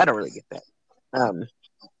 I don't really get that.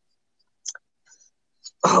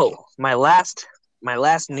 My last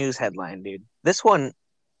news headline, dude. This one,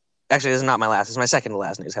 actually, this is not my last. It's my second to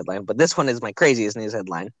last news headline, but this one is my craziest news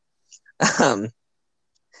headline.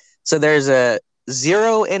 So there's a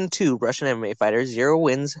 0-2 Russian MMA fighter, 0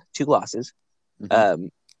 wins, 2 losses. Mm-hmm.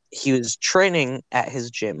 He was training at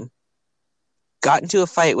his gym, got into a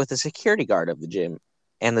fight with a security guard of the gym,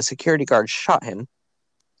 and the security guard shot him.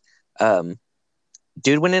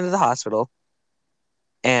 Dude went into the hospital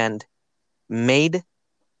and he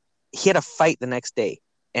had a fight the next day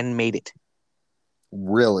and made it.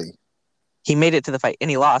 Really? He made it to the fight and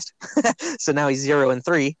he lost. So now he's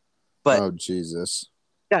 0-3. But oh, Jesus.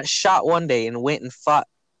 Got shot one day and went and fought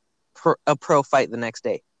a pro fight the next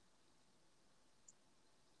day.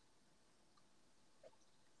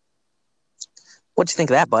 What do you think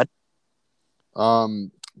of that, bud?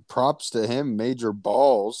 Props to him. Major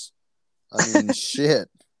balls. I mean, shit.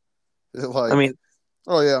 Like, I mean,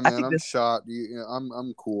 oh yeah, man, I'm shot.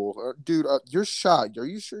 I'm cool, dude. You're shot. Are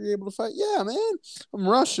you sure you're able to fight? Yeah, man. I'm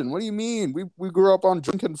Russian. What do you mean? We grew up on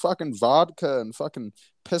drinking fucking vodka and fucking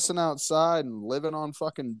pissing outside and living on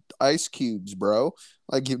fucking ice cubes, bro.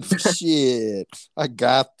 Like, shit. I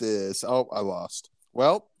got this. Oh, I lost.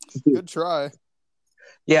 Well, good try.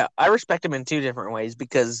 Yeah, I respect him in 2 different ways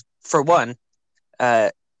because, for one,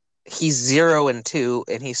 he's 0-2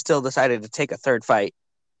 and he still decided to take a third fight.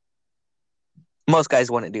 Most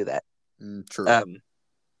guys wouldn't do that. True. And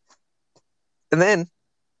then,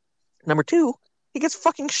 number 2, he gets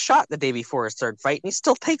fucking shot the day before his third fight and he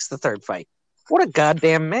still takes the third fight. What a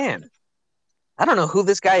goddamn man. I don't know who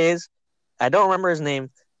this guy is. I don't remember his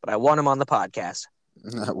name, but I want him on the podcast.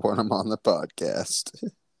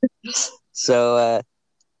 So,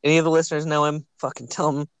 any of the listeners know him, fucking tell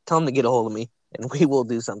him to get a hold of me and we will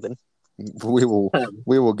do something. We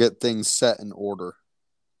will get things set in order.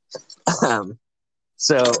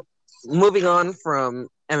 So moving on from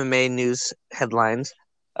MMA news headlines,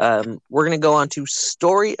 we're going to go on to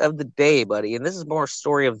story of the day, buddy. And this is more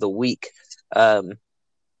story of the week. Kind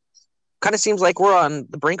of seems like we're on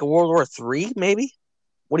the brink of World War III, maybe?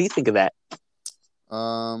 What do you think of that?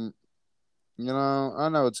 I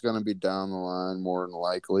know it's going to be down the line more than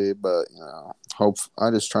likely, but,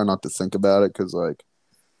 I just try not to think about it because, like,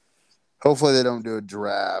 hopefully they don't do a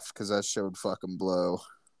draft because that showed fucking blow.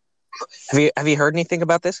 Have you heard anything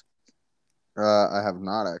about this? I have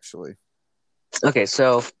not, actually. Okay,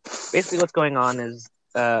 so basically what's going on is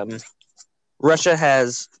Russia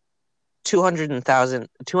has 200,000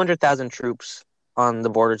 troops on the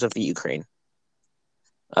borders of the Ukraine.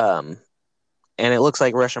 And it looks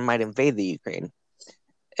like Russia might invade the Ukraine.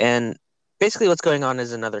 And basically what's going on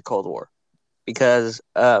is another Cold War. Because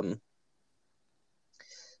the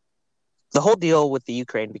whole deal with the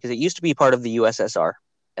Ukraine, because it used to be part of the USSR.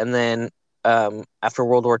 And then after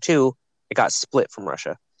World War II, it got split from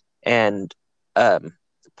Russia. And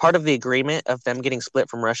part of the agreement of them getting split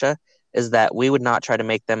from Russia is that we would not try to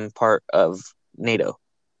make them part of NATO.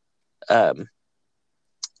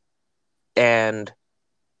 And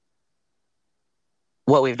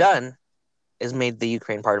what we've done is made the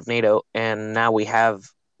Ukraine part of NATO, and now we have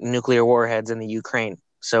nuclear warheads in the Ukraine.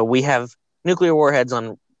 So we have nuclear warheads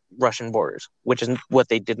on Russian borders, which is what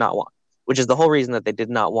they did not want, which is the whole reason that they did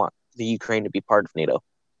not want the Ukraine to be part of NATO.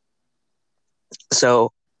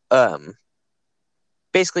 So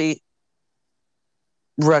basically,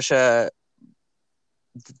 Russia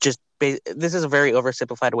this is a very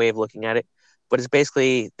oversimplified way of looking at it, but it's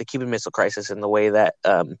basically the Cuban Missile Crisis in the way that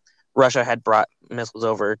Russia had brought missiles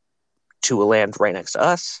over to a land right next to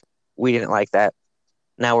us. We didn't like that.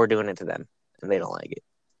 Now we're doing it to them, and they don't like it.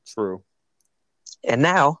 True. And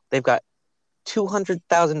now they've got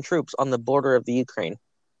 200,000 troops on the border of the Ukraine.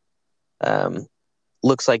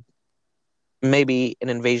 Looks like maybe an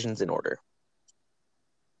invasion's in order.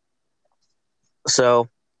 So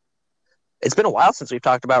it's been a while since we've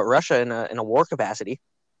talked about Russia in a war capacity.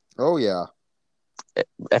 Oh, yeah.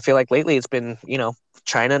 I feel like lately it's been,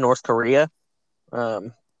 China, North Korea,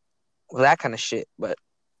 that kind of shit. But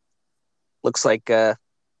looks like, and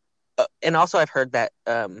also I've heard that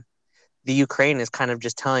the Ukraine is kind of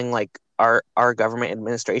just telling like our government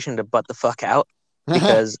administration to butt the fuck out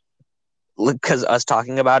because us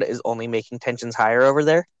talking about it is only making tensions higher over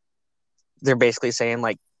there. They're basically saying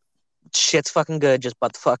like, shit's fucking good, just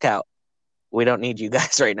butt the fuck out. we don't need you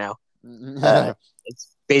guys right now.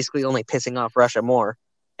 It's basically only pissing off Russia more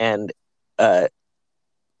and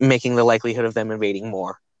making the likelihood of them invading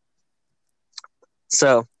more.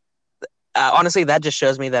 So, honestly, that just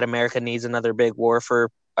shows me that America needs another big war for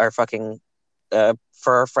our financial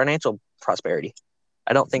prosperity.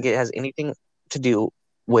 I don't think it has anything to do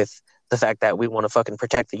with the fact that we want to fucking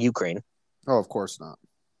protect the Ukraine. Oh, of course not.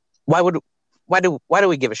 Why do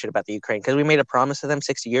we give a shit about the Ukraine? Because we made a promise to them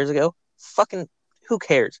 60 years ago? Fucking who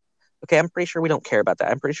cares? Okay, I'm pretty sure we don't care about that.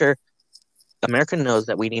 I'm pretty sure America knows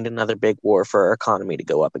that we need another big war for our economy to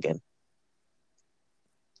go up again.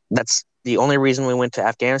 That's the only reason we went to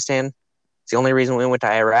Afghanistan. It's the only reason we went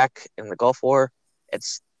to Iraq in the Gulf War.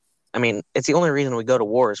 It's the only reason we go to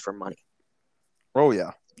war is for money. Oh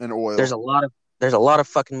yeah, and oil. There's a lot of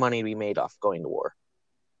fucking money to be made off going to war,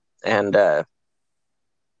 and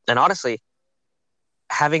honestly,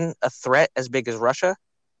 having a threat as big as Russia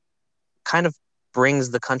kind of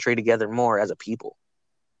brings the country together more as a people,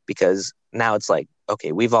 because now it's like,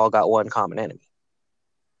 okay, we've all got one common enemy,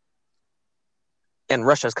 and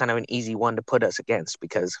Russia's kind of an easy one to put us against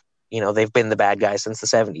because they've been the bad guys since the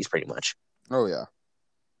 70s, pretty much. Oh yeah.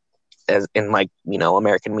 As in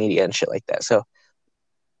American media and shit like that. So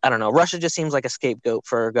I don't know. Russia just seems like a scapegoat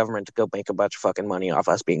for our government to go make a bunch of fucking money off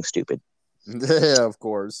us being stupid. Yeah, of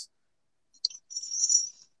course.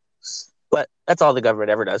 But that's all the government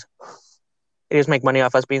ever does. They just make money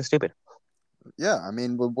off us being stupid. Yeah, I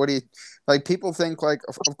mean, what do you like? People think like,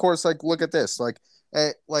 of course, like look at this, like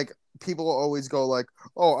people always go like,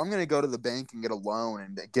 oh, I'm gonna go to the bank and get a loan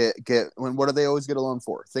and get. What do they always get a loan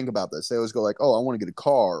for? Think about this. They always go like, oh, I want to get a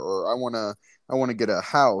car, or I want to get a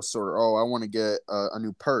house, or oh, I want to get a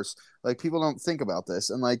new purse. Like people don't think about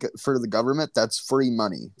this, and like for the government, that's free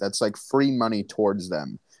money. That's like free money towards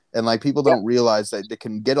them. And like people don't realize that they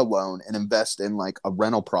can get a loan and invest in like a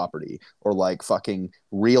rental property or like fucking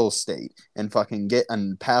real estate and fucking get a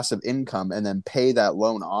passive income and then pay that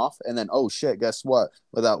loan off. And then, oh shit, guess what?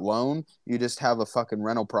 With that loan, you just have a fucking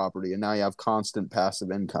rental property and now you have constant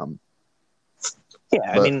passive income.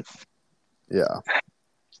 Yeah, I mean, yeah,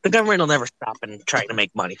 the government will never stop in trying to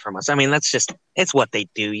make money from us. I mean, it's what they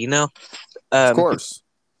do, Of course.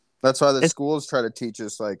 That's why the schools try to teach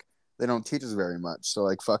us like, they don't teach us very much. So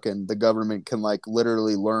like fucking the government can like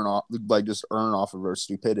literally just earn off of our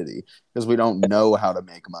stupidity because we don't know how to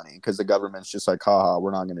make money because the government's just like, haha, we're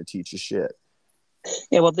not going to teach you shit.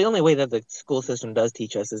 Yeah, well, the only way that the school system does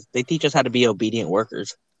teach us is they teach us how to be obedient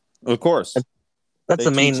workers. Of course. That's the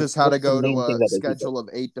main. Teach us how to go to a schedule of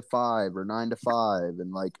 8 to 5 or 9 to 5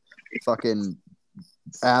 and like fucking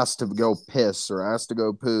ask to go piss or ask to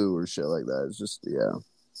go poo or shit like that. It's just, yeah.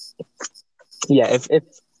 Yeah,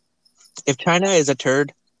 if China is a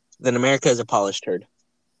turd, then America is a polished turd.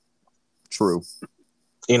 True.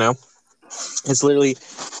 It's literally,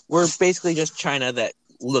 we're basically just China that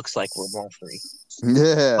looks like we're more free.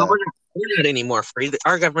 Yeah. But we're not any more free.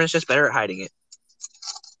 Our government's just better at hiding it.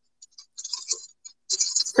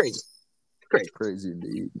 It's crazy. Crazy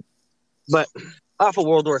indeed. But off of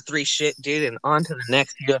World War III shit, dude, and on to the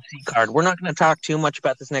next UFC card. We're not going to talk too much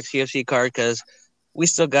about this next UFC card because we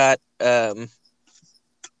still got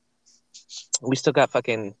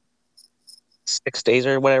fucking 6 days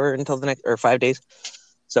or whatever until the next, or 5 days.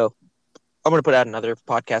 So I'm gonna put out another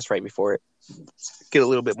podcast right before it, get a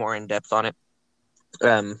little bit more in depth on it.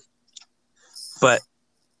 But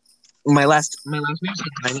my last news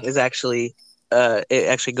headline is actually it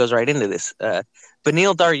actually goes right into this.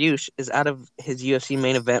 Beneil Dariush is out of his UFC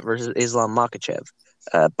main event versus Islam Makhachev.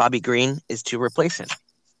 Bobby Green is to replace him.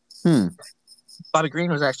 Bobby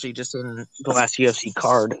Green was actually just in the last UFC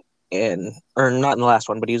card. Or not in the last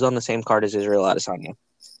one, but he was on the same card as Israel Adesanya.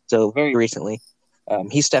 So very recently,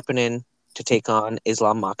 he's stepping in to take on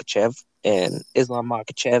Islam Makhachev, and Islam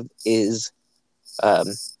Makhachev is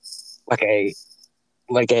like a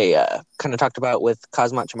kind of talked about with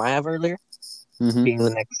Kazmat Chimaev earlier, being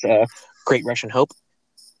the next great Russian hope.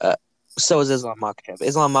 So is Islam Makhachev.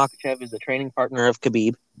 Islam Makhachev is the training partner of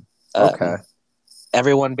Khabib. Okay.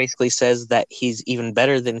 Everyone basically says that he's even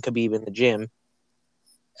better than Khabib in the gym.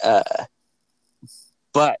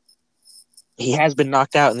 But he has been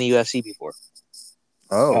knocked out in the UFC before.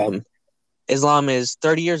 Oh. Islam is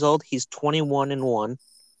 30 years old. He's 21-1.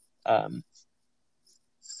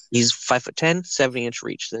 He's 5'10", 70-inch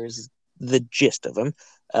reach. There's the gist of him.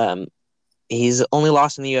 He's only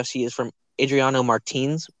lost in the UFC is from Adriano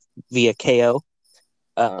Martins via KO.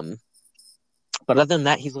 But other than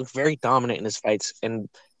that, he's looked very dominant in his fights. And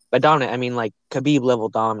by dominant, I mean like Khabib level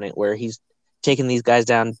dominant, where he's taking these guys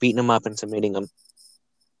down, beating them up, and submitting them.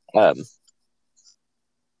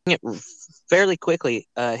 fairly quickly,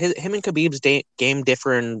 him and Khabib's game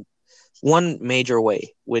differ in one major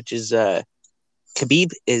way, which is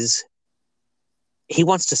Khabib he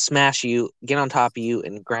wants to smash you, get on top of you,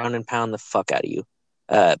 and ground and pound the fuck out of you.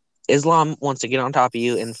 Islam wants to get on top of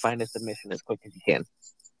you and find a submission as quick as he can.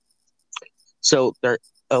 So they're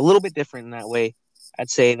a little bit different in that way. I'd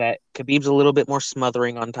say that Khabib's a little bit more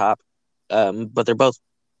smothering on top, but they're both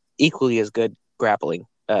equally as good grappling.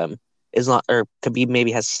 Khabib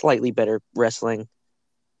maybe has slightly better wrestling,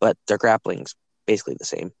 but their grappling's basically the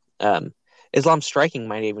same. Islam's striking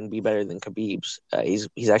might even be better than Khabib's.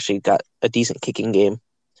 He's actually got a decent kicking game.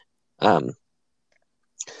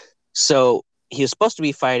 So he was supposed to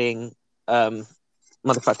be fighting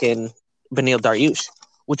motherfucking Beneil Dariush,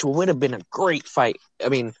 which would have been a great fight. I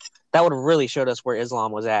mean, that would have really showed us where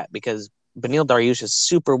Islam was at, because Beneil Dariush is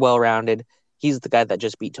super well-rounded. He's the guy that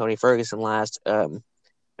just beat Tony Ferguson last. I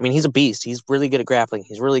mean, he's a beast. He's really good at grappling.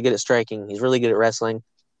 He's really good at striking. He's really good at wrestling.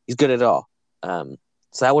 He's good at it all.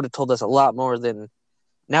 So that would have told us a lot more than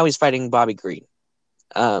now he's fighting Bobby Green.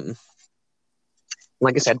 Like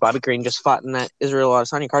I said, Bobby Green just fought in that Israel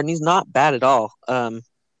Adesanya card, and he's not bad at all.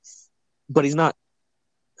 But he's not.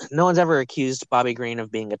 No one's ever accused Bobby Green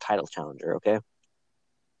of being a title challenger. Okay,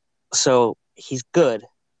 so he's good,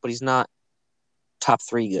 but he's not top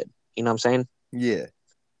 3 good. You know what I'm saying? Yeah.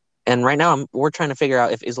 And right now, we're trying to figure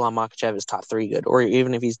out if Islam Makhachev is top 3 good, or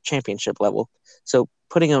even if he's championship level. So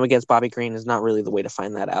putting him against Bobby Green is not really the way to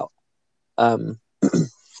find that out. But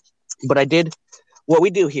what we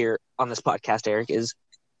do here on this podcast, Eric, is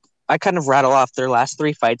I kind of rattle off their last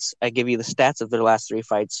 3 fights. I give you the stats of their last 3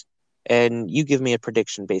 fights, and you give me a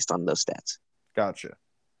prediction based on those stats. Gotcha.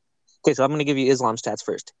 Okay, so I'm going to give you Islam's stats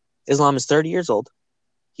first. Islam is 30 years old.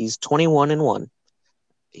 He's 21-1.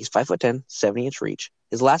 He's 5'10", 70-inch reach.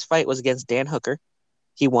 His last fight was against Dan Hooker.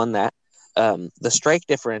 He won that. The strike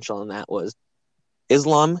differential in that was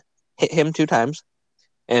Islam hit him 2 times,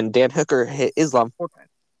 and Dan Hooker hit Islam 4 times.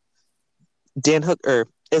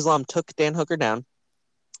 Islam took Dan Hooker down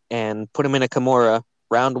and put him in a Kimura,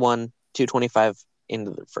 round 1, 225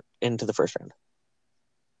 into the first round.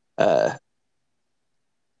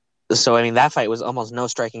 So I mean, that fight was almost no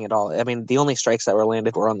striking at all. I mean, the only strikes that were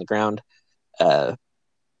landed were on the ground, and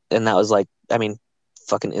that was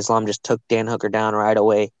fucking Islam just took Dan Hooker down right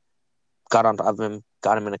away, got on top of him,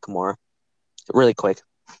 got him in a Kimura, really quick.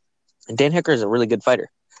 And Dan Hooker is a really good fighter.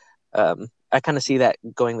 I kind of see that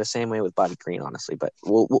going the same way with Bobby Green, honestly, but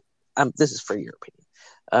this is for your opinion.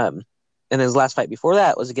 And his last fight before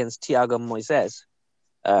that was against Thiago Moises.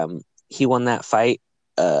 He won that fight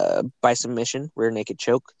by submission, rear naked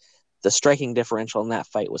choke. The striking differential in that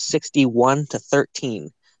fight was 61-13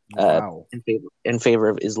 Wow. in favor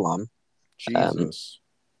of Islam. Jesus.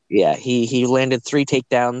 Yeah, he landed 3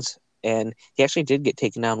 takedowns, and he actually did get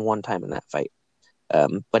taken down 1 time in that fight.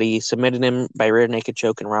 But he submitted him by rear naked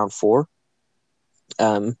choke in round 4.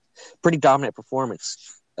 Pretty dominant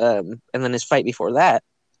performance. And then his fight before that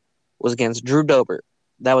was against Drew Dober.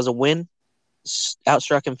 That was a win.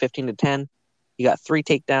 Outstruck him 15-10. He got 3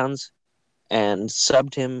 takedowns and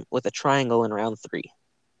subbed him with a triangle in round 3.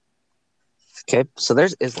 Okay, so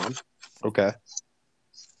there's Islam. Okay.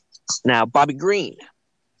 Now, Bobby Green.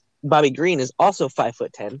 Bobby Green is also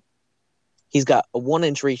 5'10". He's got a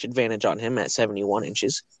 1-inch reach advantage on him at 71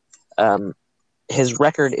 inches. His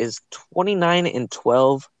record is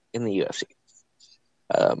 29-12 in the UFC.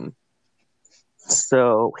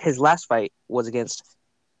 So his last fight was against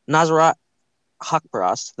Nasrat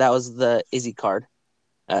Haqparast. That was the Izzy card.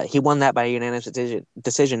 He won that by unanimous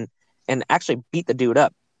decision and actually beat the dude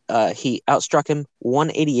up. He outstruck him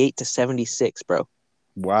 188-76, bro.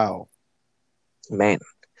 Wow. Man,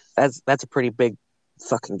 that's a pretty big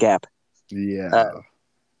fucking gap. Yeah.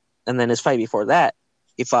 And then his fight before that,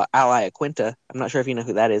 he fought Ali Aquinta. I'm not sure if you know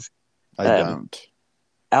who that is. I don't.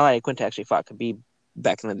 Ali Aquinta actually fought Khabib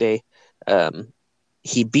back in the day.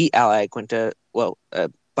 He beat Ali Aquinta. Well,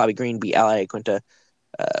 Bobby Green beat Ali Aquinta.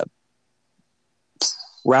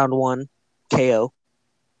 Round 1, KO.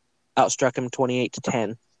 Outstruck him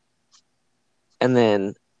 28-10. And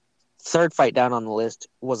then third fight down on the list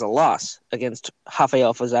was a loss against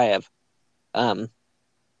Rafael Fiziev. And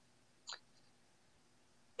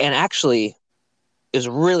actually, it was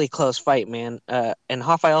a really close fight, man. And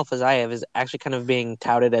Rafael Fiziev is actually kind of being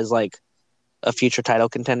touted as like a future title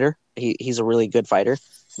contender. He's a really good fighter.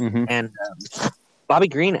 Mm-hmm. And Bobby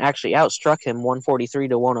Green actually outstruck him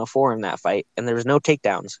 143-104 in that fight, and there was no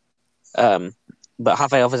takedowns. But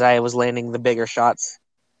Rafael Fiziev was landing the bigger shots.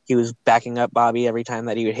 He was backing up Bobby every time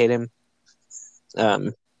that he would hit him.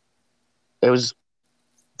 It was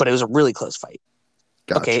a really close fight.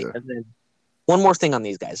 Gotcha. Okay, and then one more thing on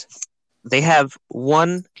these guys. they have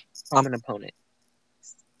one common opponent.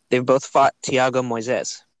 They've both fought Thiago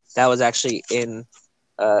Moises. That was actually in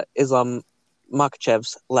Islam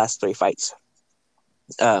Makhachev's last 3 fights.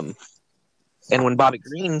 And when Bobby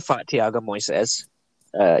Green fought Thiago Moises,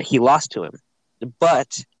 he lost to him.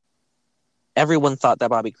 But everyone thought that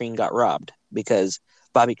Bobby Green got robbed because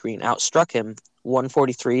Bobby Green outstruck him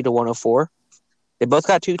 143 to 104. They both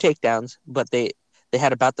got 2 takedowns, but they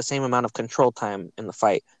had about the same amount of control time in the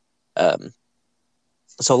fight. So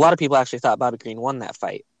a lot of people actually thought Bobby Green won that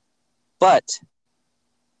fight. But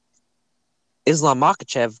Islam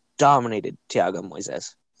Makhachev dominated Thiago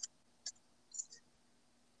Moises.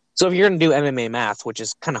 So if you're going to do MMA math, which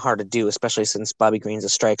is kind of hard to do, especially since Bobby Green's a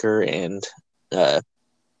striker and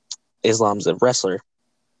Islam's a wrestler,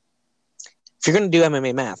 if you're going to do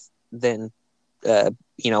MMA math, then,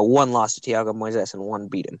 one lost to Thiago Moises and 1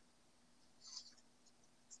 beat him.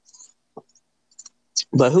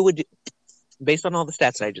 But who would, based on all the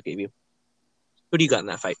stats that I just gave you, who do you got in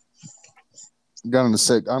that fight? Got him to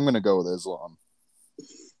 6. I'm going to go with Islam.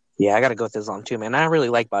 Yeah, I got to go with Islam too, man. I really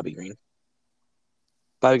like Bobby Green.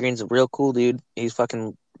 Bobby Green's a real cool dude. He's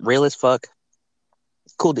fucking real as fuck.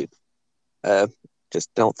 Cool dude. Just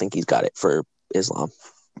don't think he's got it for Islam.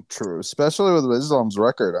 True, especially with Islam's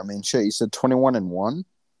record. I mean, shit, you said 21-1?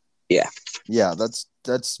 Yeah. Yeah,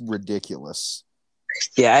 that's ridiculous.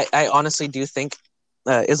 Yeah, I honestly do think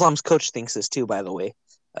Islam's coach thinks this too, by the way.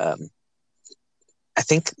 I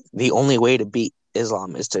think the only way to beat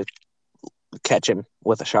Islam is to catch him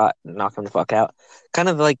with a shot and knock him the fuck out. Kind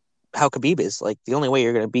of like how Khabib is. Like, the only way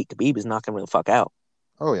you're going to beat Khabib is knock him the fuck out.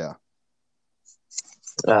 Oh, yeah.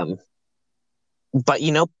 But,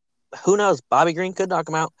 who knows? Bobby Green could knock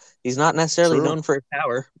him out. He's not necessarily known for his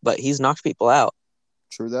power, but he's knocked people out.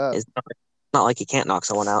 True that. It's not like he can't knock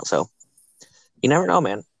someone out, so you never know,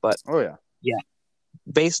 man. But, oh, yeah. Yeah.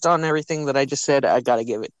 Based on everything that I just said, I got to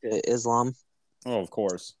give it to Islam. Oh, of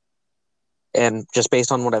course. And just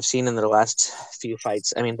based on what I've seen in the last few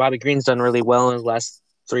fights, I mean, Bobby Green's done really well in his last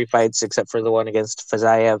 3 fights, except for the one against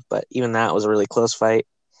Fazayev, but even that was a really close fight.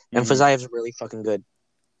 And Fazayev's really fucking good.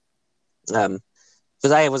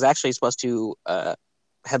 Fazayev was actually supposed to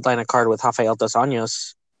headline a card with Rafael dos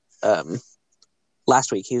Anjos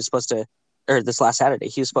last week. He was supposed to, or this last Saturday,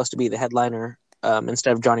 he was supposed to be the headliner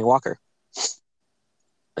instead of Johnny Walker.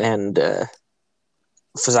 And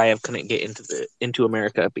Fazayev couldn't get into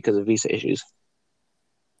America because of visa issues.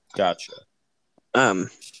 Gotcha.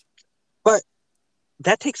 But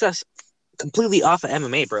that takes us completely off of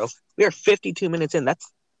MMA, bro. We are 52 minutes in.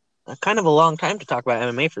 That's kind of a long time to talk about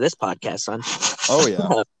MMA for this podcast, son. Oh,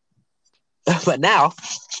 yeah. But now,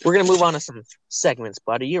 we're going to move on to some segments,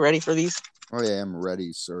 bud. Are you ready for these? Oh, yeah, I'm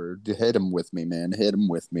ready, sir. Hit him with me, man. Hit him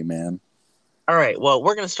with me, man. All right, well,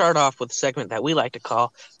 we're going to start off with a segment that we like to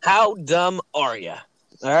call How Dumb Are Ya?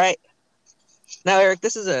 All right? Now, Eric,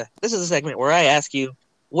 this is a segment where I ask you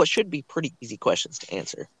what should be pretty easy questions to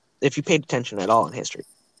answer, if you paid attention at all in history.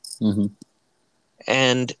 Mm-hmm.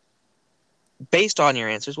 And based on your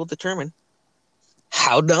answers, we'll determine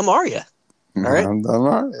how dumb are you. All right? How dumb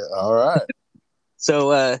are you? All right.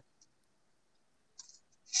 So,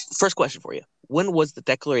 first question for you. When was the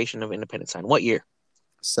Declaration of Independence signed? What year?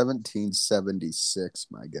 1776,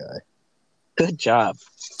 my guy. Good job.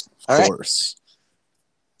 Of course. Right.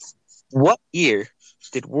 What year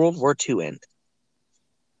did World War II end?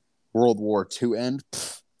 World War II end?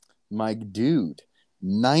 Pfft, my dude.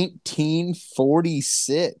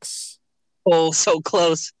 1946. Oh, so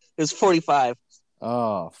close. It was 45.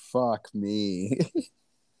 Oh, fuck me.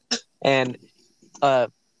 And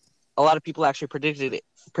a lot of people actually predicted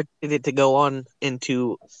it to go on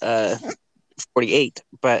into 48,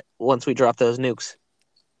 but once we dropped those nukes,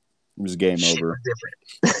 it was game over.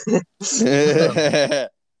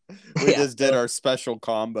 We just did our special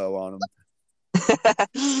combo on them.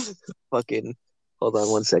 Fucking hold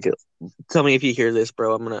on 1 second. Tell me if you hear this,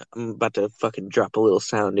 bro. I'm about to fucking drop a little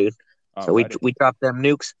sound, dude. So we dropped them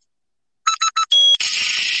nukes.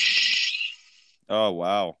 Oh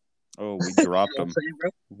wow. Oh, we dropped them.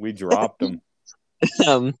 We dropped them.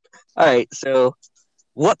 All right. So,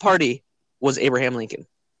 what party was Abraham Lincoln?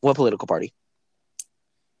 What political party?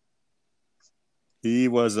 He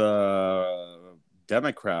was a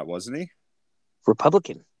Democrat, wasn't he?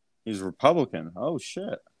 Republican. He's Republican. Oh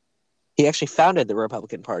shit. He actually founded the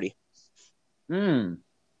Republican Party.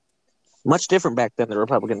 Much different back then, the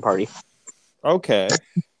Republican Party. Okay.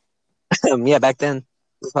 Yeah, back then,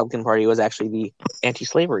 the Republican Party was actually the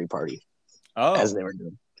anti-slavery party. Oh. As they were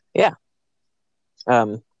doing. Yeah.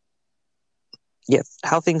 Yeah,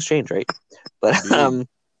 how things change, right? But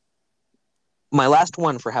my last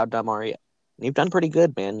one for how dumb are you? You've done pretty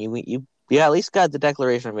good, man. You You at least got the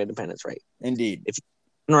Declaration of Independence right. Indeed. If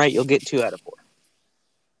you're right, you'll get 2 out of 4.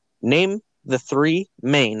 Name the 3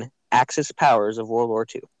 main Axis powers of World War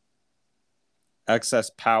II.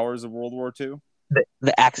 Excess powers of World War II?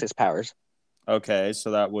 The Axis powers. Okay,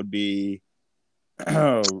 so that would be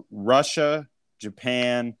Russia,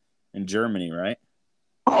 Japan, and Germany, right?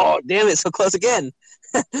 Oh, damn it. So close again.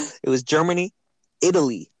 It was Germany,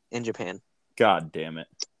 Italy, and Japan. God damn it.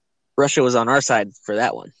 Russia was on our side for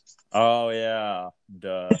that one. Oh, yeah.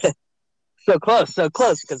 Duh. So close,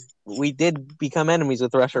 because we did become enemies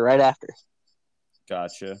with Russia right after.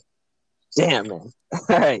 Gotcha. Damn, man.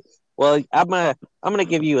 All right. Well, I'm gonna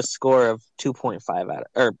give you a score of 1.5 out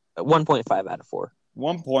of 4.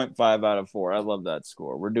 1.5 out of 4. I love that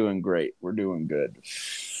score. We're doing great. We're doing good.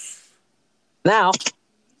 Now,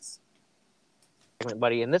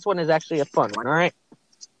 buddy, and this one is actually a fun one. All right.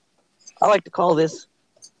 I like to call this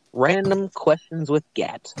Random Questions with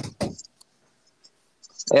Gat.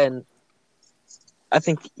 And I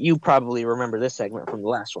think you probably remember this segment from the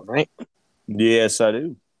last one, right? Yes, I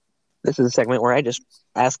do. This is a segment where I just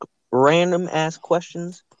ask random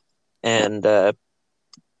questions, and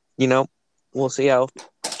we'll see how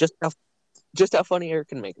funny Eric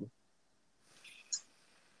can make them.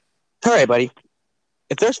 All right, buddy.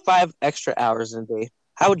 If there's 5 extra hours in a day,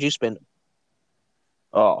 how would you spend them?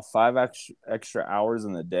 Oh, 5 extra hours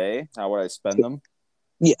in the day? How would I spend them?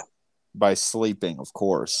 Yeah. By sleeping, of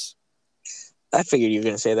course. I figured you were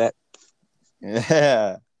going to say that.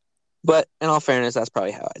 Yeah. But in all fairness, that's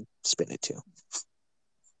probably how I'd spend it too.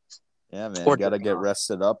 Yeah, man. Or You got to get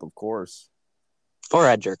rested up, of course. Or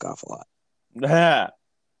I'd jerk off a lot. Yeah.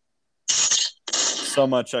 So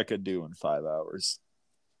much I could do in 5 hours.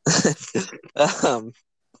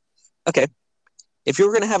 Okay. If you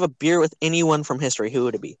were going to have a beer with anyone from history, who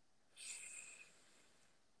would it be?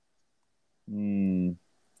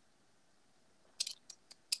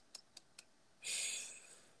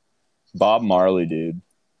 Bob Marley, dude.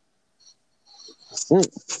 Ooh.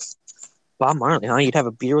 Bob Marley, huh? You'd have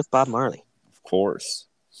a beer with Bob Marley. Of course.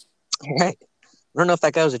 All right. I don't know if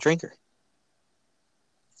that guy was a drinker.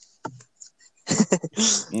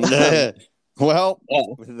 Well,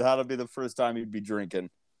 that'll be the first time he'd be drinking.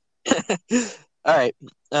 All right.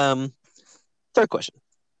 Third question.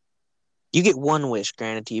 You get 1 wish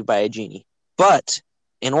granted to you by a genie, but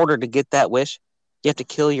in order to get that wish, you have to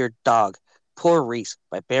kill your dog, poor Reese,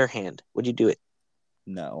 by bare hand. Would you do it?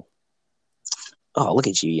 No. Oh, look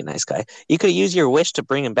at you, you nice guy. You could use your wish to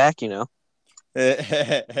bring him back, But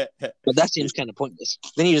that seems kind of pointless.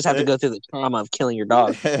 Then you just have to go through the trauma of killing your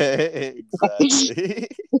dog. Exactly.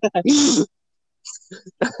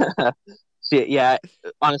 Yeah,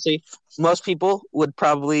 honestly, most people would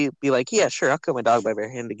probably be like, yeah, sure, I'll kill my dog by bare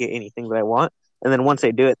hand to get anything that I want. And then once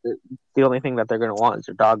they do it, the only thing that they're going to want is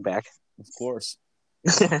their dog back. Of course.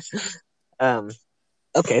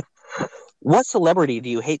 Okay. What celebrity do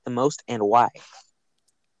you hate the most and why?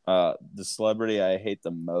 The celebrity I hate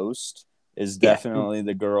the most is definitely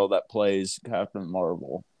the girl that plays Captain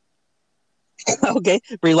Marvel. Okay.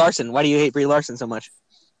 Brie Larson. Why do you hate Brie Larson so much?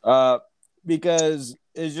 Because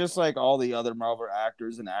it's just like all the other Marvel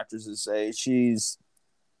actors and actresses say. She's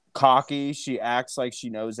cocky. She acts like she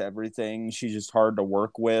knows everything. She's just hard to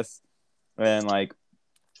work with. And, like,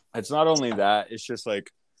 it's not only that. It's just,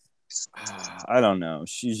 like, I don't know.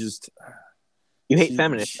 She's just... You hate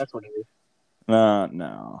feminists. That's what it is.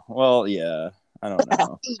 No. Well, yeah. I don't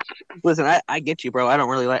know. Listen, I get you, bro. I don't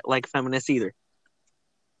really like feminists either.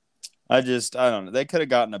 I don't know. They could have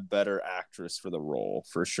gotten a better actress for the role,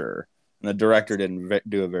 for sure. And the director didn't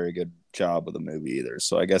do a very good job with the movie either.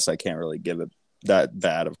 So I guess I can't really give it that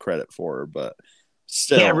bad of credit for her. But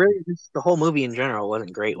still. Yeah, really, the whole movie in general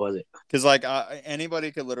wasn't great, was it? Because, like,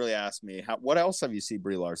 anybody could literally ask me, what else have you seen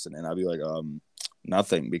Brie Larson in? I'd be like,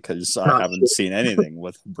 nothing, because I haven't seen anything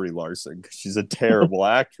with Brie Larson. She's a terrible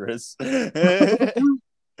actress. Like,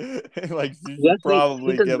 you should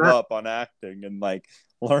probably give up on acting and, like,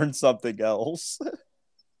 learn something else.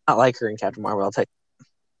 I like her in Captain Marvel, I'll take.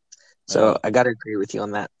 So I got to agree with you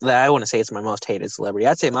on that. I want to say it's my most hated celebrity.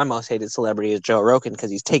 I'd say my most hated celebrity is Joe Rogan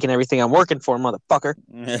because he's taking everything I'm working for, motherfucker.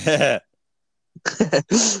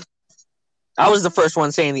 I was the first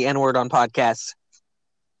one saying the N-word on podcasts.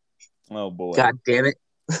 Oh, boy. God damn it.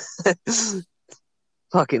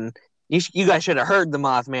 Fucking, you guys should have heard the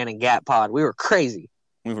Mothman and Gat Pod. We were crazy.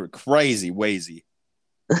 We were crazy, wazy.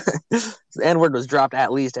 The N-word was dropped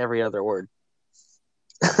at least every other word.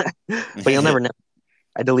 But you'll never know.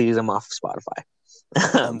 I deleted them off Spotify.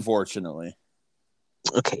 Unfortunately.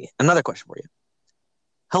 Okay, another question for you.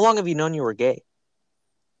 How long have you known you were gay?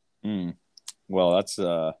 Well, that's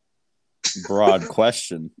a broad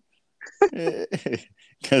question.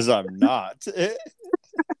 Because I'm not.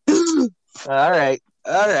 All right,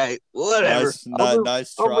 whatever.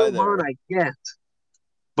 Nice I'll try move on, there. I guess.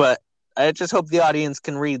 But I just hope the audience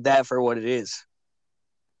can read that for what it is.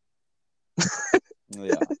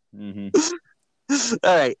 Yeah. Mm-hmm.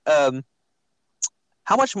 All right.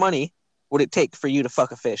 How much money would it take for you to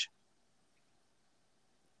fuck a fish?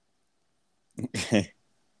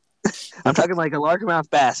 I'm talking like a largemouth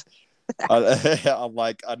bass.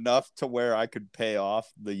 Like enough to where I could pay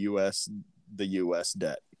off the U.S.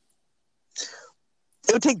 debt.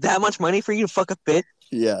 It would take that much money for you to fuck a fish?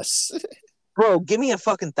 Yes. Bro, give me a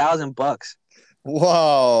fucking $1,000.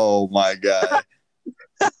 Whoa, my guy.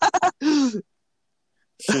 You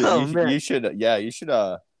should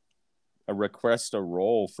request a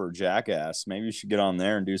role for Jackass. Maybe you should get on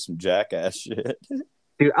there and do some Jackass shit.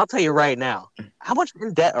 Dude, I'll tell you right now. How much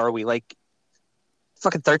in debt are we? Like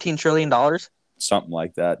fucking $13 trillion? Something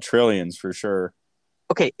like that. Trillions for sure.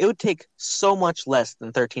 Okay, it would take so much less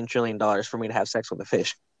than $13 trillion for me to have sex with a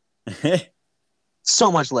fish.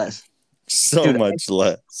 So much less. So much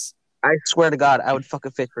less. I swear to God, I would fuck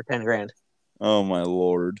a fish for 10 grand. Oh my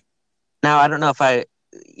Lord. Now, I don't know if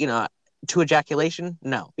to ejaculation,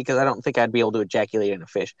 no, because I don't think I'd be able to ejaculate in a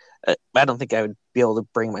fish. I don't think I would be able to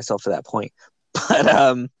bring myself to that point.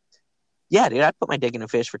 But yeah, dude, I'd put my dick in a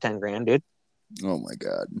fish for 10 grand, dude. Oh my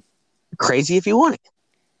God. Crazy if you want it.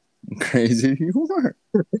 Crazy if you want.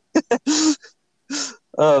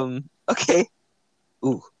 Okay.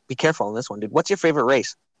 Ooh, be careful on this one, dude. What's your favorite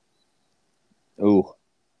race? Ooh,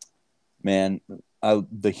 man,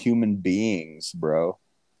 the human beings, bro.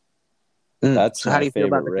 That's so. How do you feel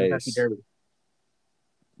about the race. Kentucky Derby?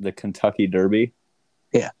 The Kentucky Derby?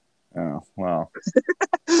 Yeah. Oh, well.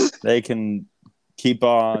 They can keep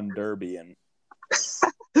on derbying.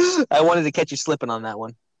 I wanted to catch you slipping on that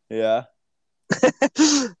one. Yeah.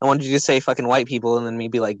 I wanted you to say fucking white people and then me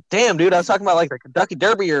be like, damn, dude, I was talking about like the Kentucky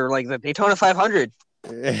Derby or like the Daytona 500.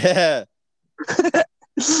 Yeah.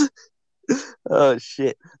 Oh,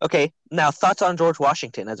 shit. Okay, now thoughts on George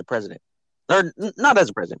Washington as a president. Or not as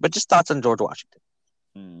a president, but just thoughts on George Washington.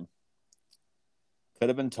 Could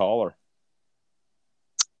have been taller.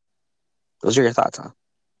 Those are your thoughts, huh?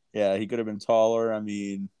 Yeah, he could have been taller. I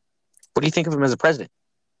mean... What do you think of him as a president?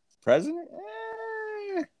 President?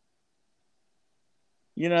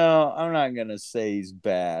 I'm not going to say he's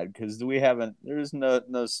bad because there's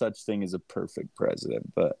no such thing as a perfect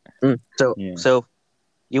president. But So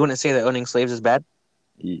you wouldn't say that owning slaves is bad?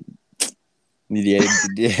 Yeah,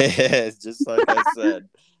 just like I said,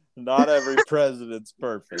 not every president's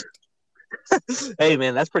perfect. Hey,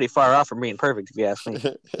 man, that's pretty far off from being perfect, if you ask me.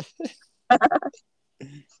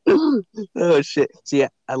 Oh, shit. So, yeah,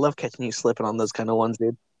 I love catching you slipping on those kind of ones,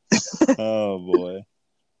 dude. Oh, boy.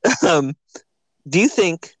 Do you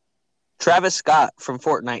think Travis Scott from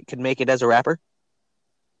Fortnite could make it as a rapper?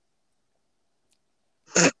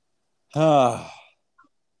 Oh,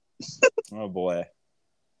 boy.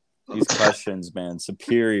 These questions, man,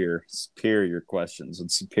 superior questions and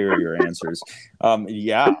superior answers.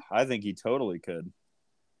 Yeah, I think he totally could.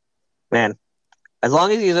 Man, as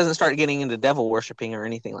long as he doesn't start getting into devil worshipping or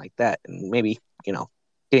anything like that, and maybe,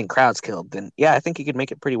 getting crowds killed, then yeah, I think he could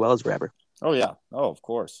make it pretty well as a rapper. Oh, yeah. Oh, of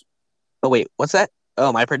course. Oh, wait, what's that?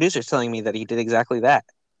 Oh, my producer's telling me that he did exactly that.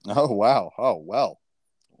 Oh, wow. Oh, well.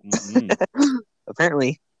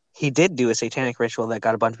 Apparently, he did do a satanic ritual that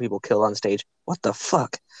got a bunch of people killed on stage. What the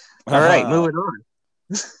fuck? All right, moving on.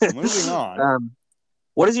 Moving on.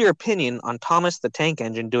 What is your opinion on Thomas the Tank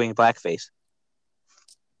Engine doing blackface?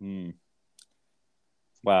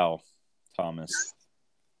 Wow, Thomas.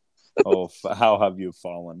 Oh, how have you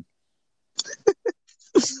fallen?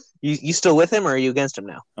 You still with him or are you against him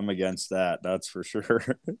now? I'm against that. That's for sure.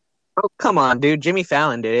 Oh, come on, dude. Jimmy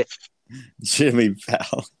Fallon did it. Jimmy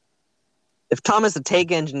Fallon. If Thomas the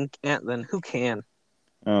Tank Engine can't, then who can?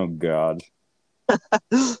 Oh, God.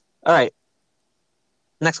 All right.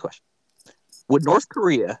 Next question. Would North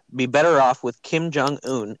Korea be better off with Kim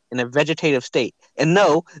Jong-un in a vegetative state? And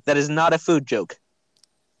no, that is not a food joke.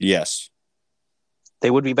 Yes.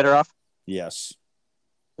 They would be better off? Yes.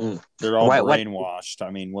 They're all brainwashed. I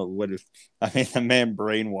mean, the man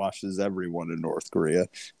brainwashes everyone in North Korea,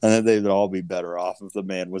 and then they'd all be better off if the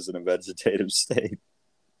man was in a vegetative state.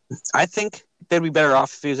 I think they'd be better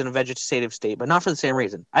off if he was in a vegetative state, but not for the same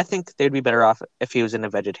reason. I think they'd be better off if he was in a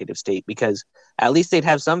vegetative state because at least they'd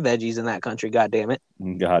have some veggies in that country. God damn it!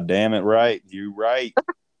 God damn it! Right, you're right.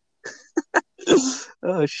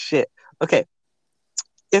 Oh shit. Okay,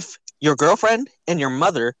 if your girlfriend and your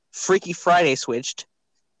mother Freaky Friday switched,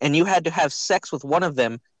 and you had to have sex with one of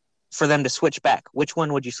them for them to switch back, which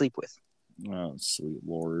one would you sleep with? Oh, sweet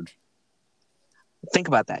Lord. Think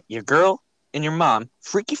about that. Your girl and your mom,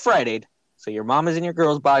 Freaky Friday'd. So your mom is in your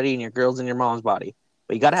girl's body and your girl's in your mom's body.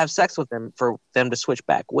 But you got to have sex with them for them to switch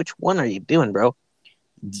back. Which one are you doing, bro?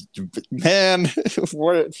 Man,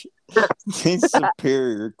 what these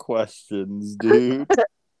superior questions, dude.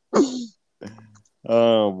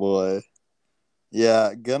 Oh boy.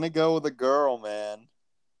 Yeah, gonna go with a girl, man.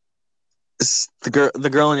 The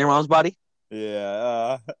girl in your mom's body?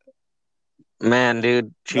 Yeah. Man, dude.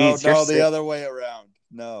 No, Jeez, you're the sick. other way around.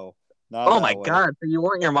 No, not Oh my that way. God. So you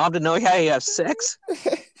want your mom to know how you have sex?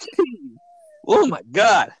 Oh my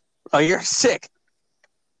God. Oh, you're sick.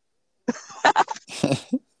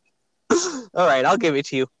 All right, I'll give it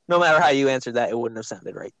to you. No matter how you answered that, it wouldn't have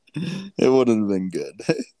sounded right. It wouldn't have been good.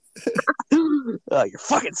 Oh, you're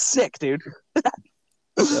fucking sick, dude.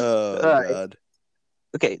 Oh God.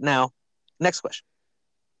 Okay, now, next question.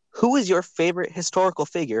 Who is your favorite historical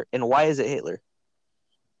figure and why is it Hitler?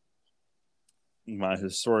 My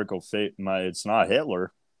historical fate. It's not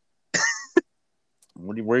Hitler.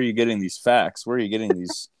 Where are you getting these facts? Where are you getting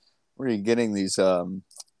these?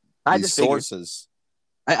 I These just figured. sources?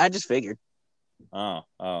 I just figured. Oh,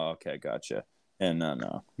 okay, gotcha. And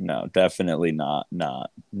no, definitely not.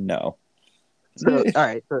 No. So, all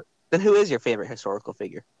right. So, then who is your favorite historical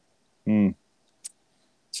figure?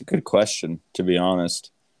 It's a good question, to be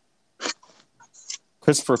honest.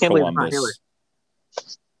 Christopher Can't believe it's not Hitler.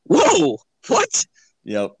 Columbus. Whoa! What?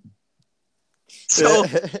 Yep. So,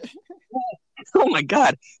 oh my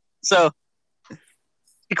God. So,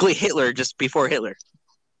 basically Hitler just before Hitler.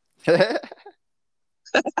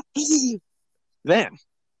 Man,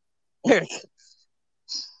 Eric,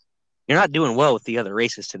 you're not doing well with the other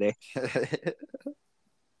races today.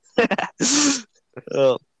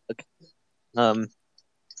 Oh, okay.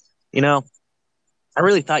 You know, I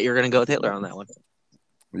really thought you were going to go with Hitler on that one.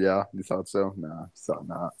 Yeah, you thought so? No, thought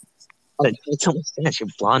not. It's almost finished. Your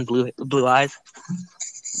blonde, blue eyes.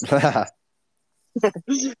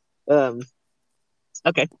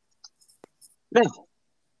 Okay. Now,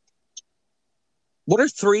 what are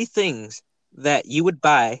 3 things that you would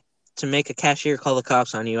buy to make a cashier call the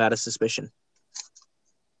cops on you out of suspicion?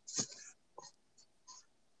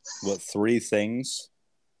 What 3 things?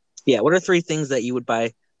 Yeah, what are 3 things that you would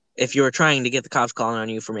buy if you were trying to get the cops calling on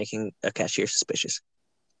you for making a cashier suspicious?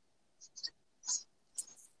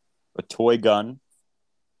 A toy gun,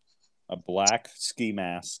 a black ski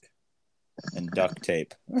mask, and duct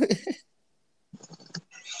tape.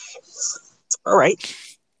 All right.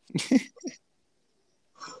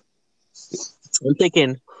 I'm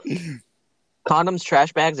thinking condoms,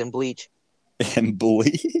 trash bags, and bleach. And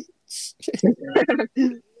bleach.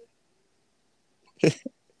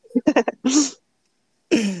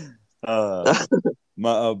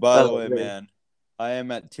 By the way, man, I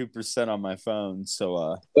am at 2% on my phone, so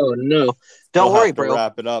oh no, don't we'll worry, have to bro.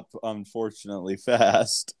 wrap it up, unfortunately,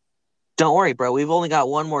 fast. Don't worry, bro. We've only got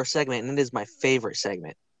one more segment, and it is my favorite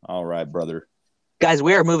segment. All right, brother. Guys,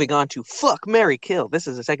 we are moving on to Fuck, Marry, Kill. This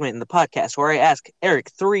is a segment in the podcast where I ask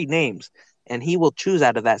Eric 3 names, and he will choose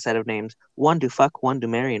out of that set of names 1 to fuck, 1 to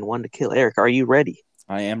marry, and 1 to kill. Eric, are you ready?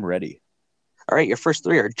 I am ready. All right, your first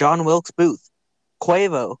 3 are John Wilkes Booth,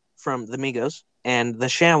 Quavo from the Migos, and the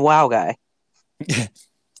Sham Wow guy.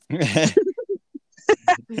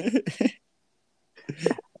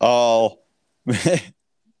 Oh,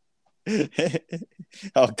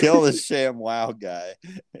 I'll kill the Sham Wow guy.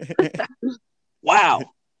 Wow.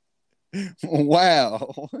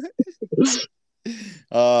 Wow.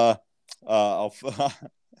 I'll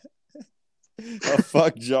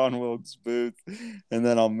fuck John Wilkes Booth, and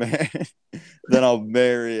then I'll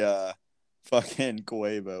marry fucking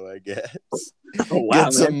Quavo, I guess. Oh, wow,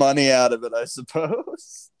 get some money out of it, I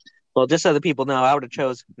suppose. Well, just so the people know, I would have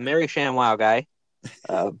chose marry Sham Wow guy.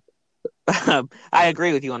 I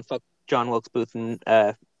agree with you on fuck John Wilkes Booth, and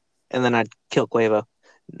then I'd kill Quavo.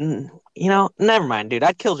 You know, never mind, dude.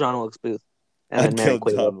 I'd kill John Wilkes Booth and then marry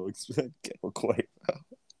Quavo. John Wilkes Booth, kill Quavo.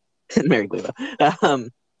 And marry Quavo. All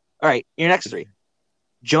right, your next 3.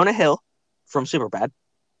 Jonah Hill from Superbad,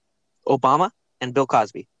 Obama, and Bill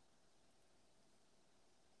Cosby.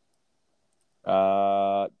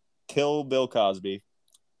 Kill Bill Cosby.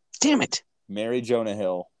 Damn it. Marry Jonah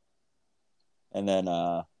Hill. And then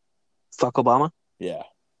fuck Obama? Yeah.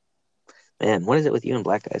 Man, what is it with you and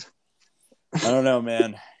black guys? I don't know,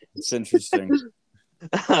 man. It's interesting.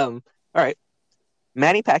 All right.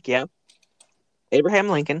 Manny Pacquiao, Abraham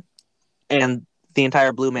Lincoln, and the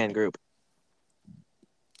entire Blueman group.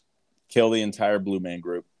 Kill the entire Blueman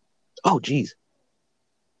group. Oh, geez.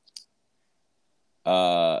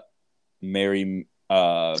 Marry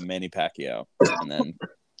Manny Pacquiao, and then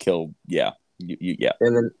kill. Yeah, yeah.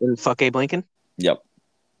 And then fuck Abe Lincoln. Yep.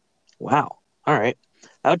 Wow. All right.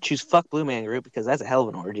 I would choose fuck Blueman group because that's a hell of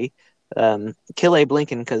an orgy. Kill Abe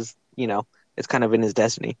Lincoln because, it's kind of in his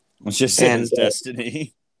destiny. It's just in his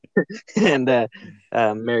destiny. And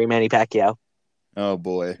marry Manny Pacquiao. Oh,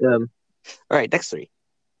 boy. All right, next three.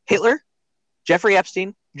 Hitler, Jeffrey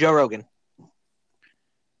Epstein, Joe Rogan.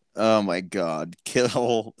 Oh, my God.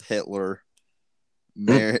 Kill Hitler,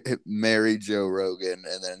 marry Joe Rogan,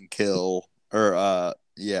 and then kill... Or,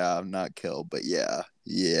 not kill, but yeah.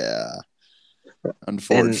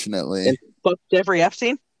 Unfortunately. And fuck Jeffrey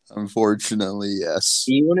Epstein? Unfortunately, yes.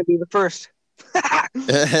 You want to be the first.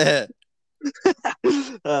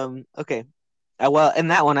 Okay. Well, in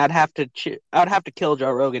that one, I'd have to kill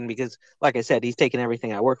Joe Rogan because, like I said, he's taken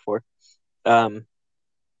everything I work for. And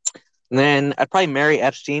then I'd probably marry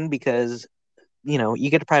Epstein because, you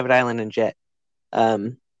get a private island and jet.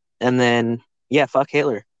 And then, fuck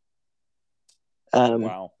Hitler.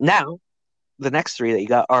 Wow. Now, the next three that you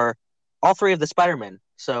got are all three of the Spider-Men.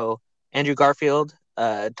 So Andrew Garfield,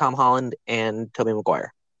 Tom Holland, and Tobey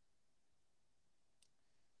Maguire.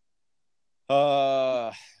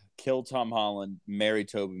 Kill Tom Holland, marry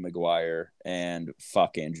Tobey Maguire, and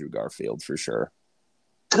fuck Andrew Garfield for sure.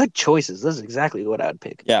 Good choices. This is exactly what I'd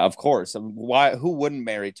pick. Yeah, of course. Why? Who wouldn't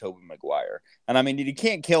marry Tobey Maguire? And I mean, you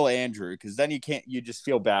can't kill Andrew because then you just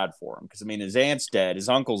feel bad for him. Because I mean, his aunt's dead, his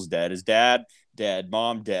uncle's dead, his dad dead,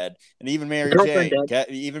 mom dead, and even Mary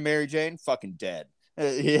Jane, fucking dead.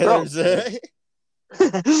 Yeah.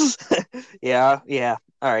 Yeah.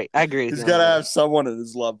 All right, I agree. He's got to have someone in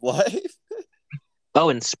his love life. Oh,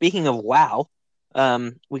 and speaking of wow,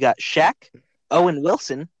 we got Shaq, Owen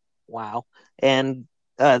Wilson, wow, and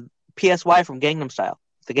PSY from Gangnam Style,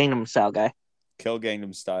 the Gangnam Style guy. Kill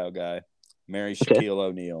Gangnam Style guy, marry Shaquille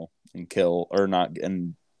O'Neal, and kill or not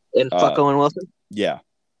and fuck Owen Wilson. Yeah.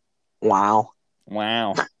 Wow.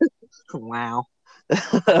 Wow. Wow.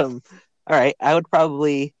 All right, I would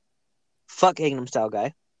probably fuck Gangnam Style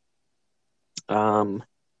guy.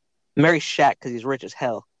 Marry Shaq because he's rich as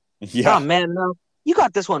hell. Yeah. Oh man, no. You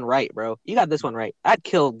got this one right, bro. You got this one right. I'd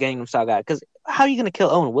kill Gangnam Style guy because how are you gonna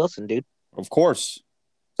kill Owen Wilson, dude? Of course.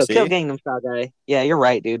 So kill Gangnam Style guy. Yeah, you're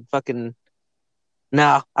right, dude. Fucking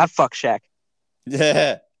no, I'd fuck Shaq.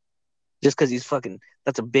 Yeah. Just because he's fucking.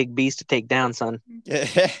 That's a big beast to take down, son.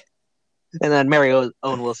 Yeah. And then marry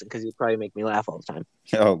Owen Wilson because he'd probably make me laugh all the time.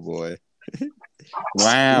 Oh boy.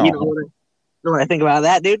 Wow. You know what I think about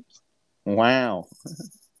that, dude? Wow.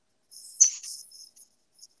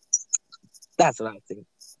 That's what I think.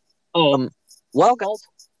 Well, guys,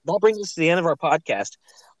 that brings us to the end of our podcast.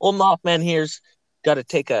 Old Mothman here's got to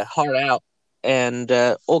take a hard out, and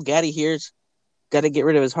old Gaddy here's got to get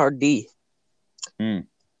rid of his hard D.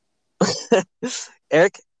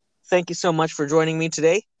 Eric, thank you so much for joining me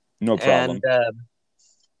today. No problem. And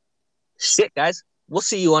shit, guys, we'll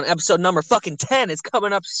see you on episode number fucking 10. It's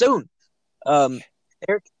coming up soon.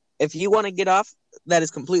 Eric, if you want to get off, that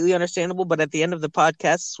is completely understandable. But at the end of the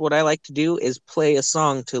podcast, what I like to do is play a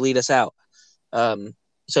song to lead us out.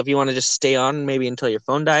 So if you want to just stay on maybe until your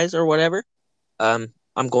phone dies or whatever, I'm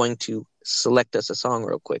going to select us a song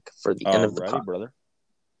real quick for the end of the podcast. Brother.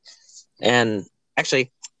 And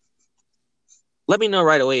actually, let me know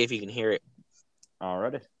right away if you can hear it.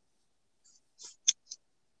 Alrighty.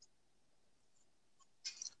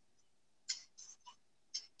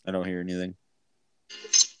 I don't hear anything.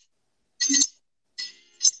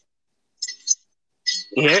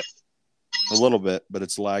 You hear it? A little bit, but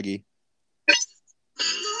it's laggy.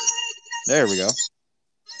 There we go.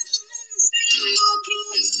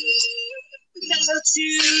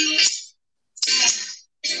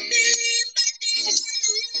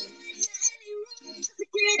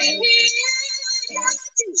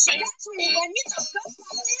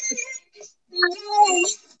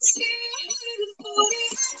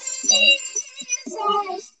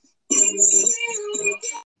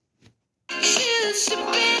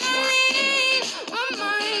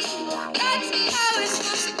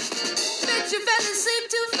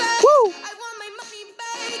 Woo!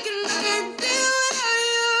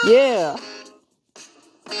 Yeah.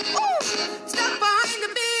 Step behind the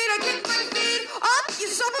beat, I kick my feet up. You're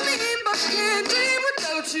so mean, but can't dream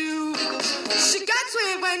without you. She got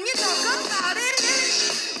sweet when you talk about it.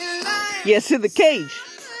 Yes, in the cage.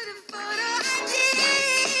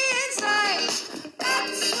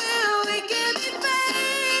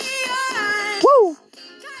 Woo!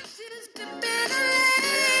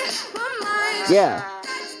 Yeah.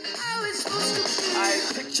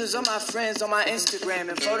 pictures of my friends on my Instagram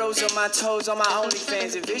and photos of my toes on my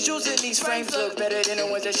OnlyFans. And visuals in these frames look better than the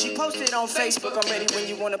ones that she posted on Facebook. I'm ready when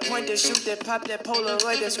you wanna point that, shoot that, pop that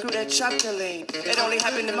Polaroid, that screw that chocolate. It only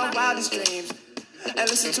happened in my wildest dreams. And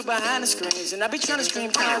listen to behind the screens. And I be trying to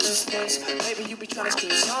scream consciousness. Maybe you be trying to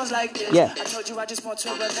scream songs like this. Yeah. I told you I just want to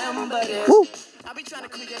remember this. Woo. I be trying to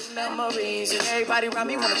create memories, and everybody around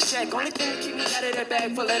me wanna check. Only thing that keep me out of that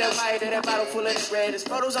bag full of that white, and that bottle full of that red is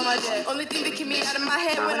photos on my deck. Only thing that keep me out of my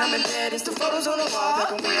head when I'm in bed is the photos on the wall.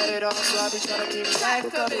 Back when we had it all, so I be trying to keep track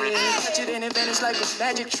of it. Catch it in advantage like a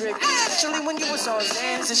magic trick. Especially when you was on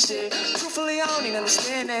stands and shit. Truthfully, I don't even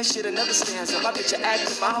understand that shit. Another stanza. My picture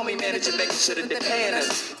acting, my homie manager making sure that they paying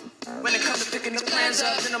us. When it comes to picking the plans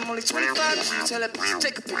up, then I'm only 25. So you tell that bitch,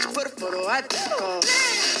 take a picture for the photo. I take off.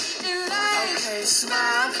 Okay,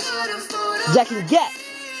 smile for the photo. Zach and Gat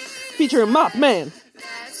featuring Mothman.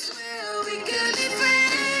 That's where we could be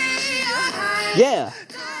free. Yeah.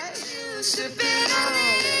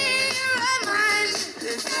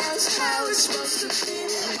 That's how it's supposed to be.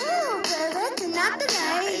 Ooh, baby, tonight the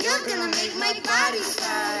night, you're gonna make my body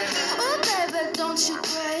fly. Oh, baby, don't you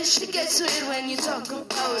cry. She gets sweet when you talk about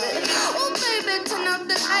it. Oh, baby, turn up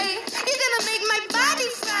the light. You're gonna make my body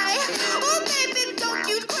fly. Oh, baby, don't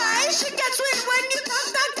you cry. She gets sweet when you talk.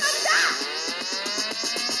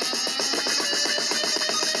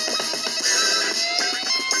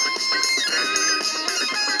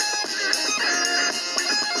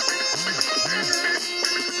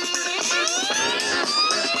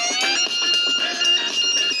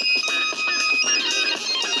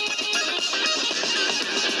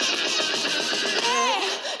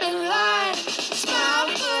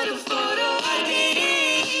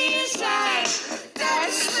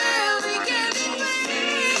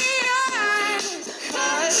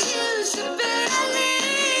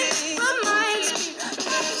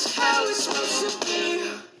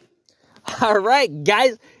 All right,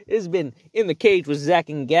 guys, it has been In the Cage with Zach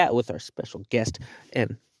and Gat with our special guest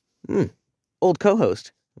and old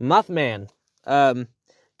co-host, Mothman.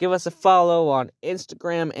 Give us a follow on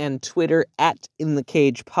Instagram and Twitter at In the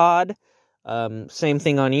Cage Pod. Same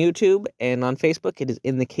thing on YouTube and on Facebook. It is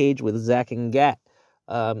In the Cage with Zach and Gat.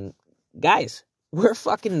 Guys, we're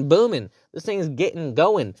fucking booming. This thing is getting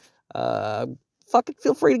going. Fucking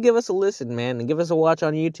feel free to give us a listen, man, and give us a watch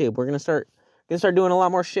on YouTube. We're gonna start doing a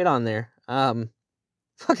lot more shit on there.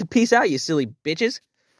 Fucking peace out, you silly bitches.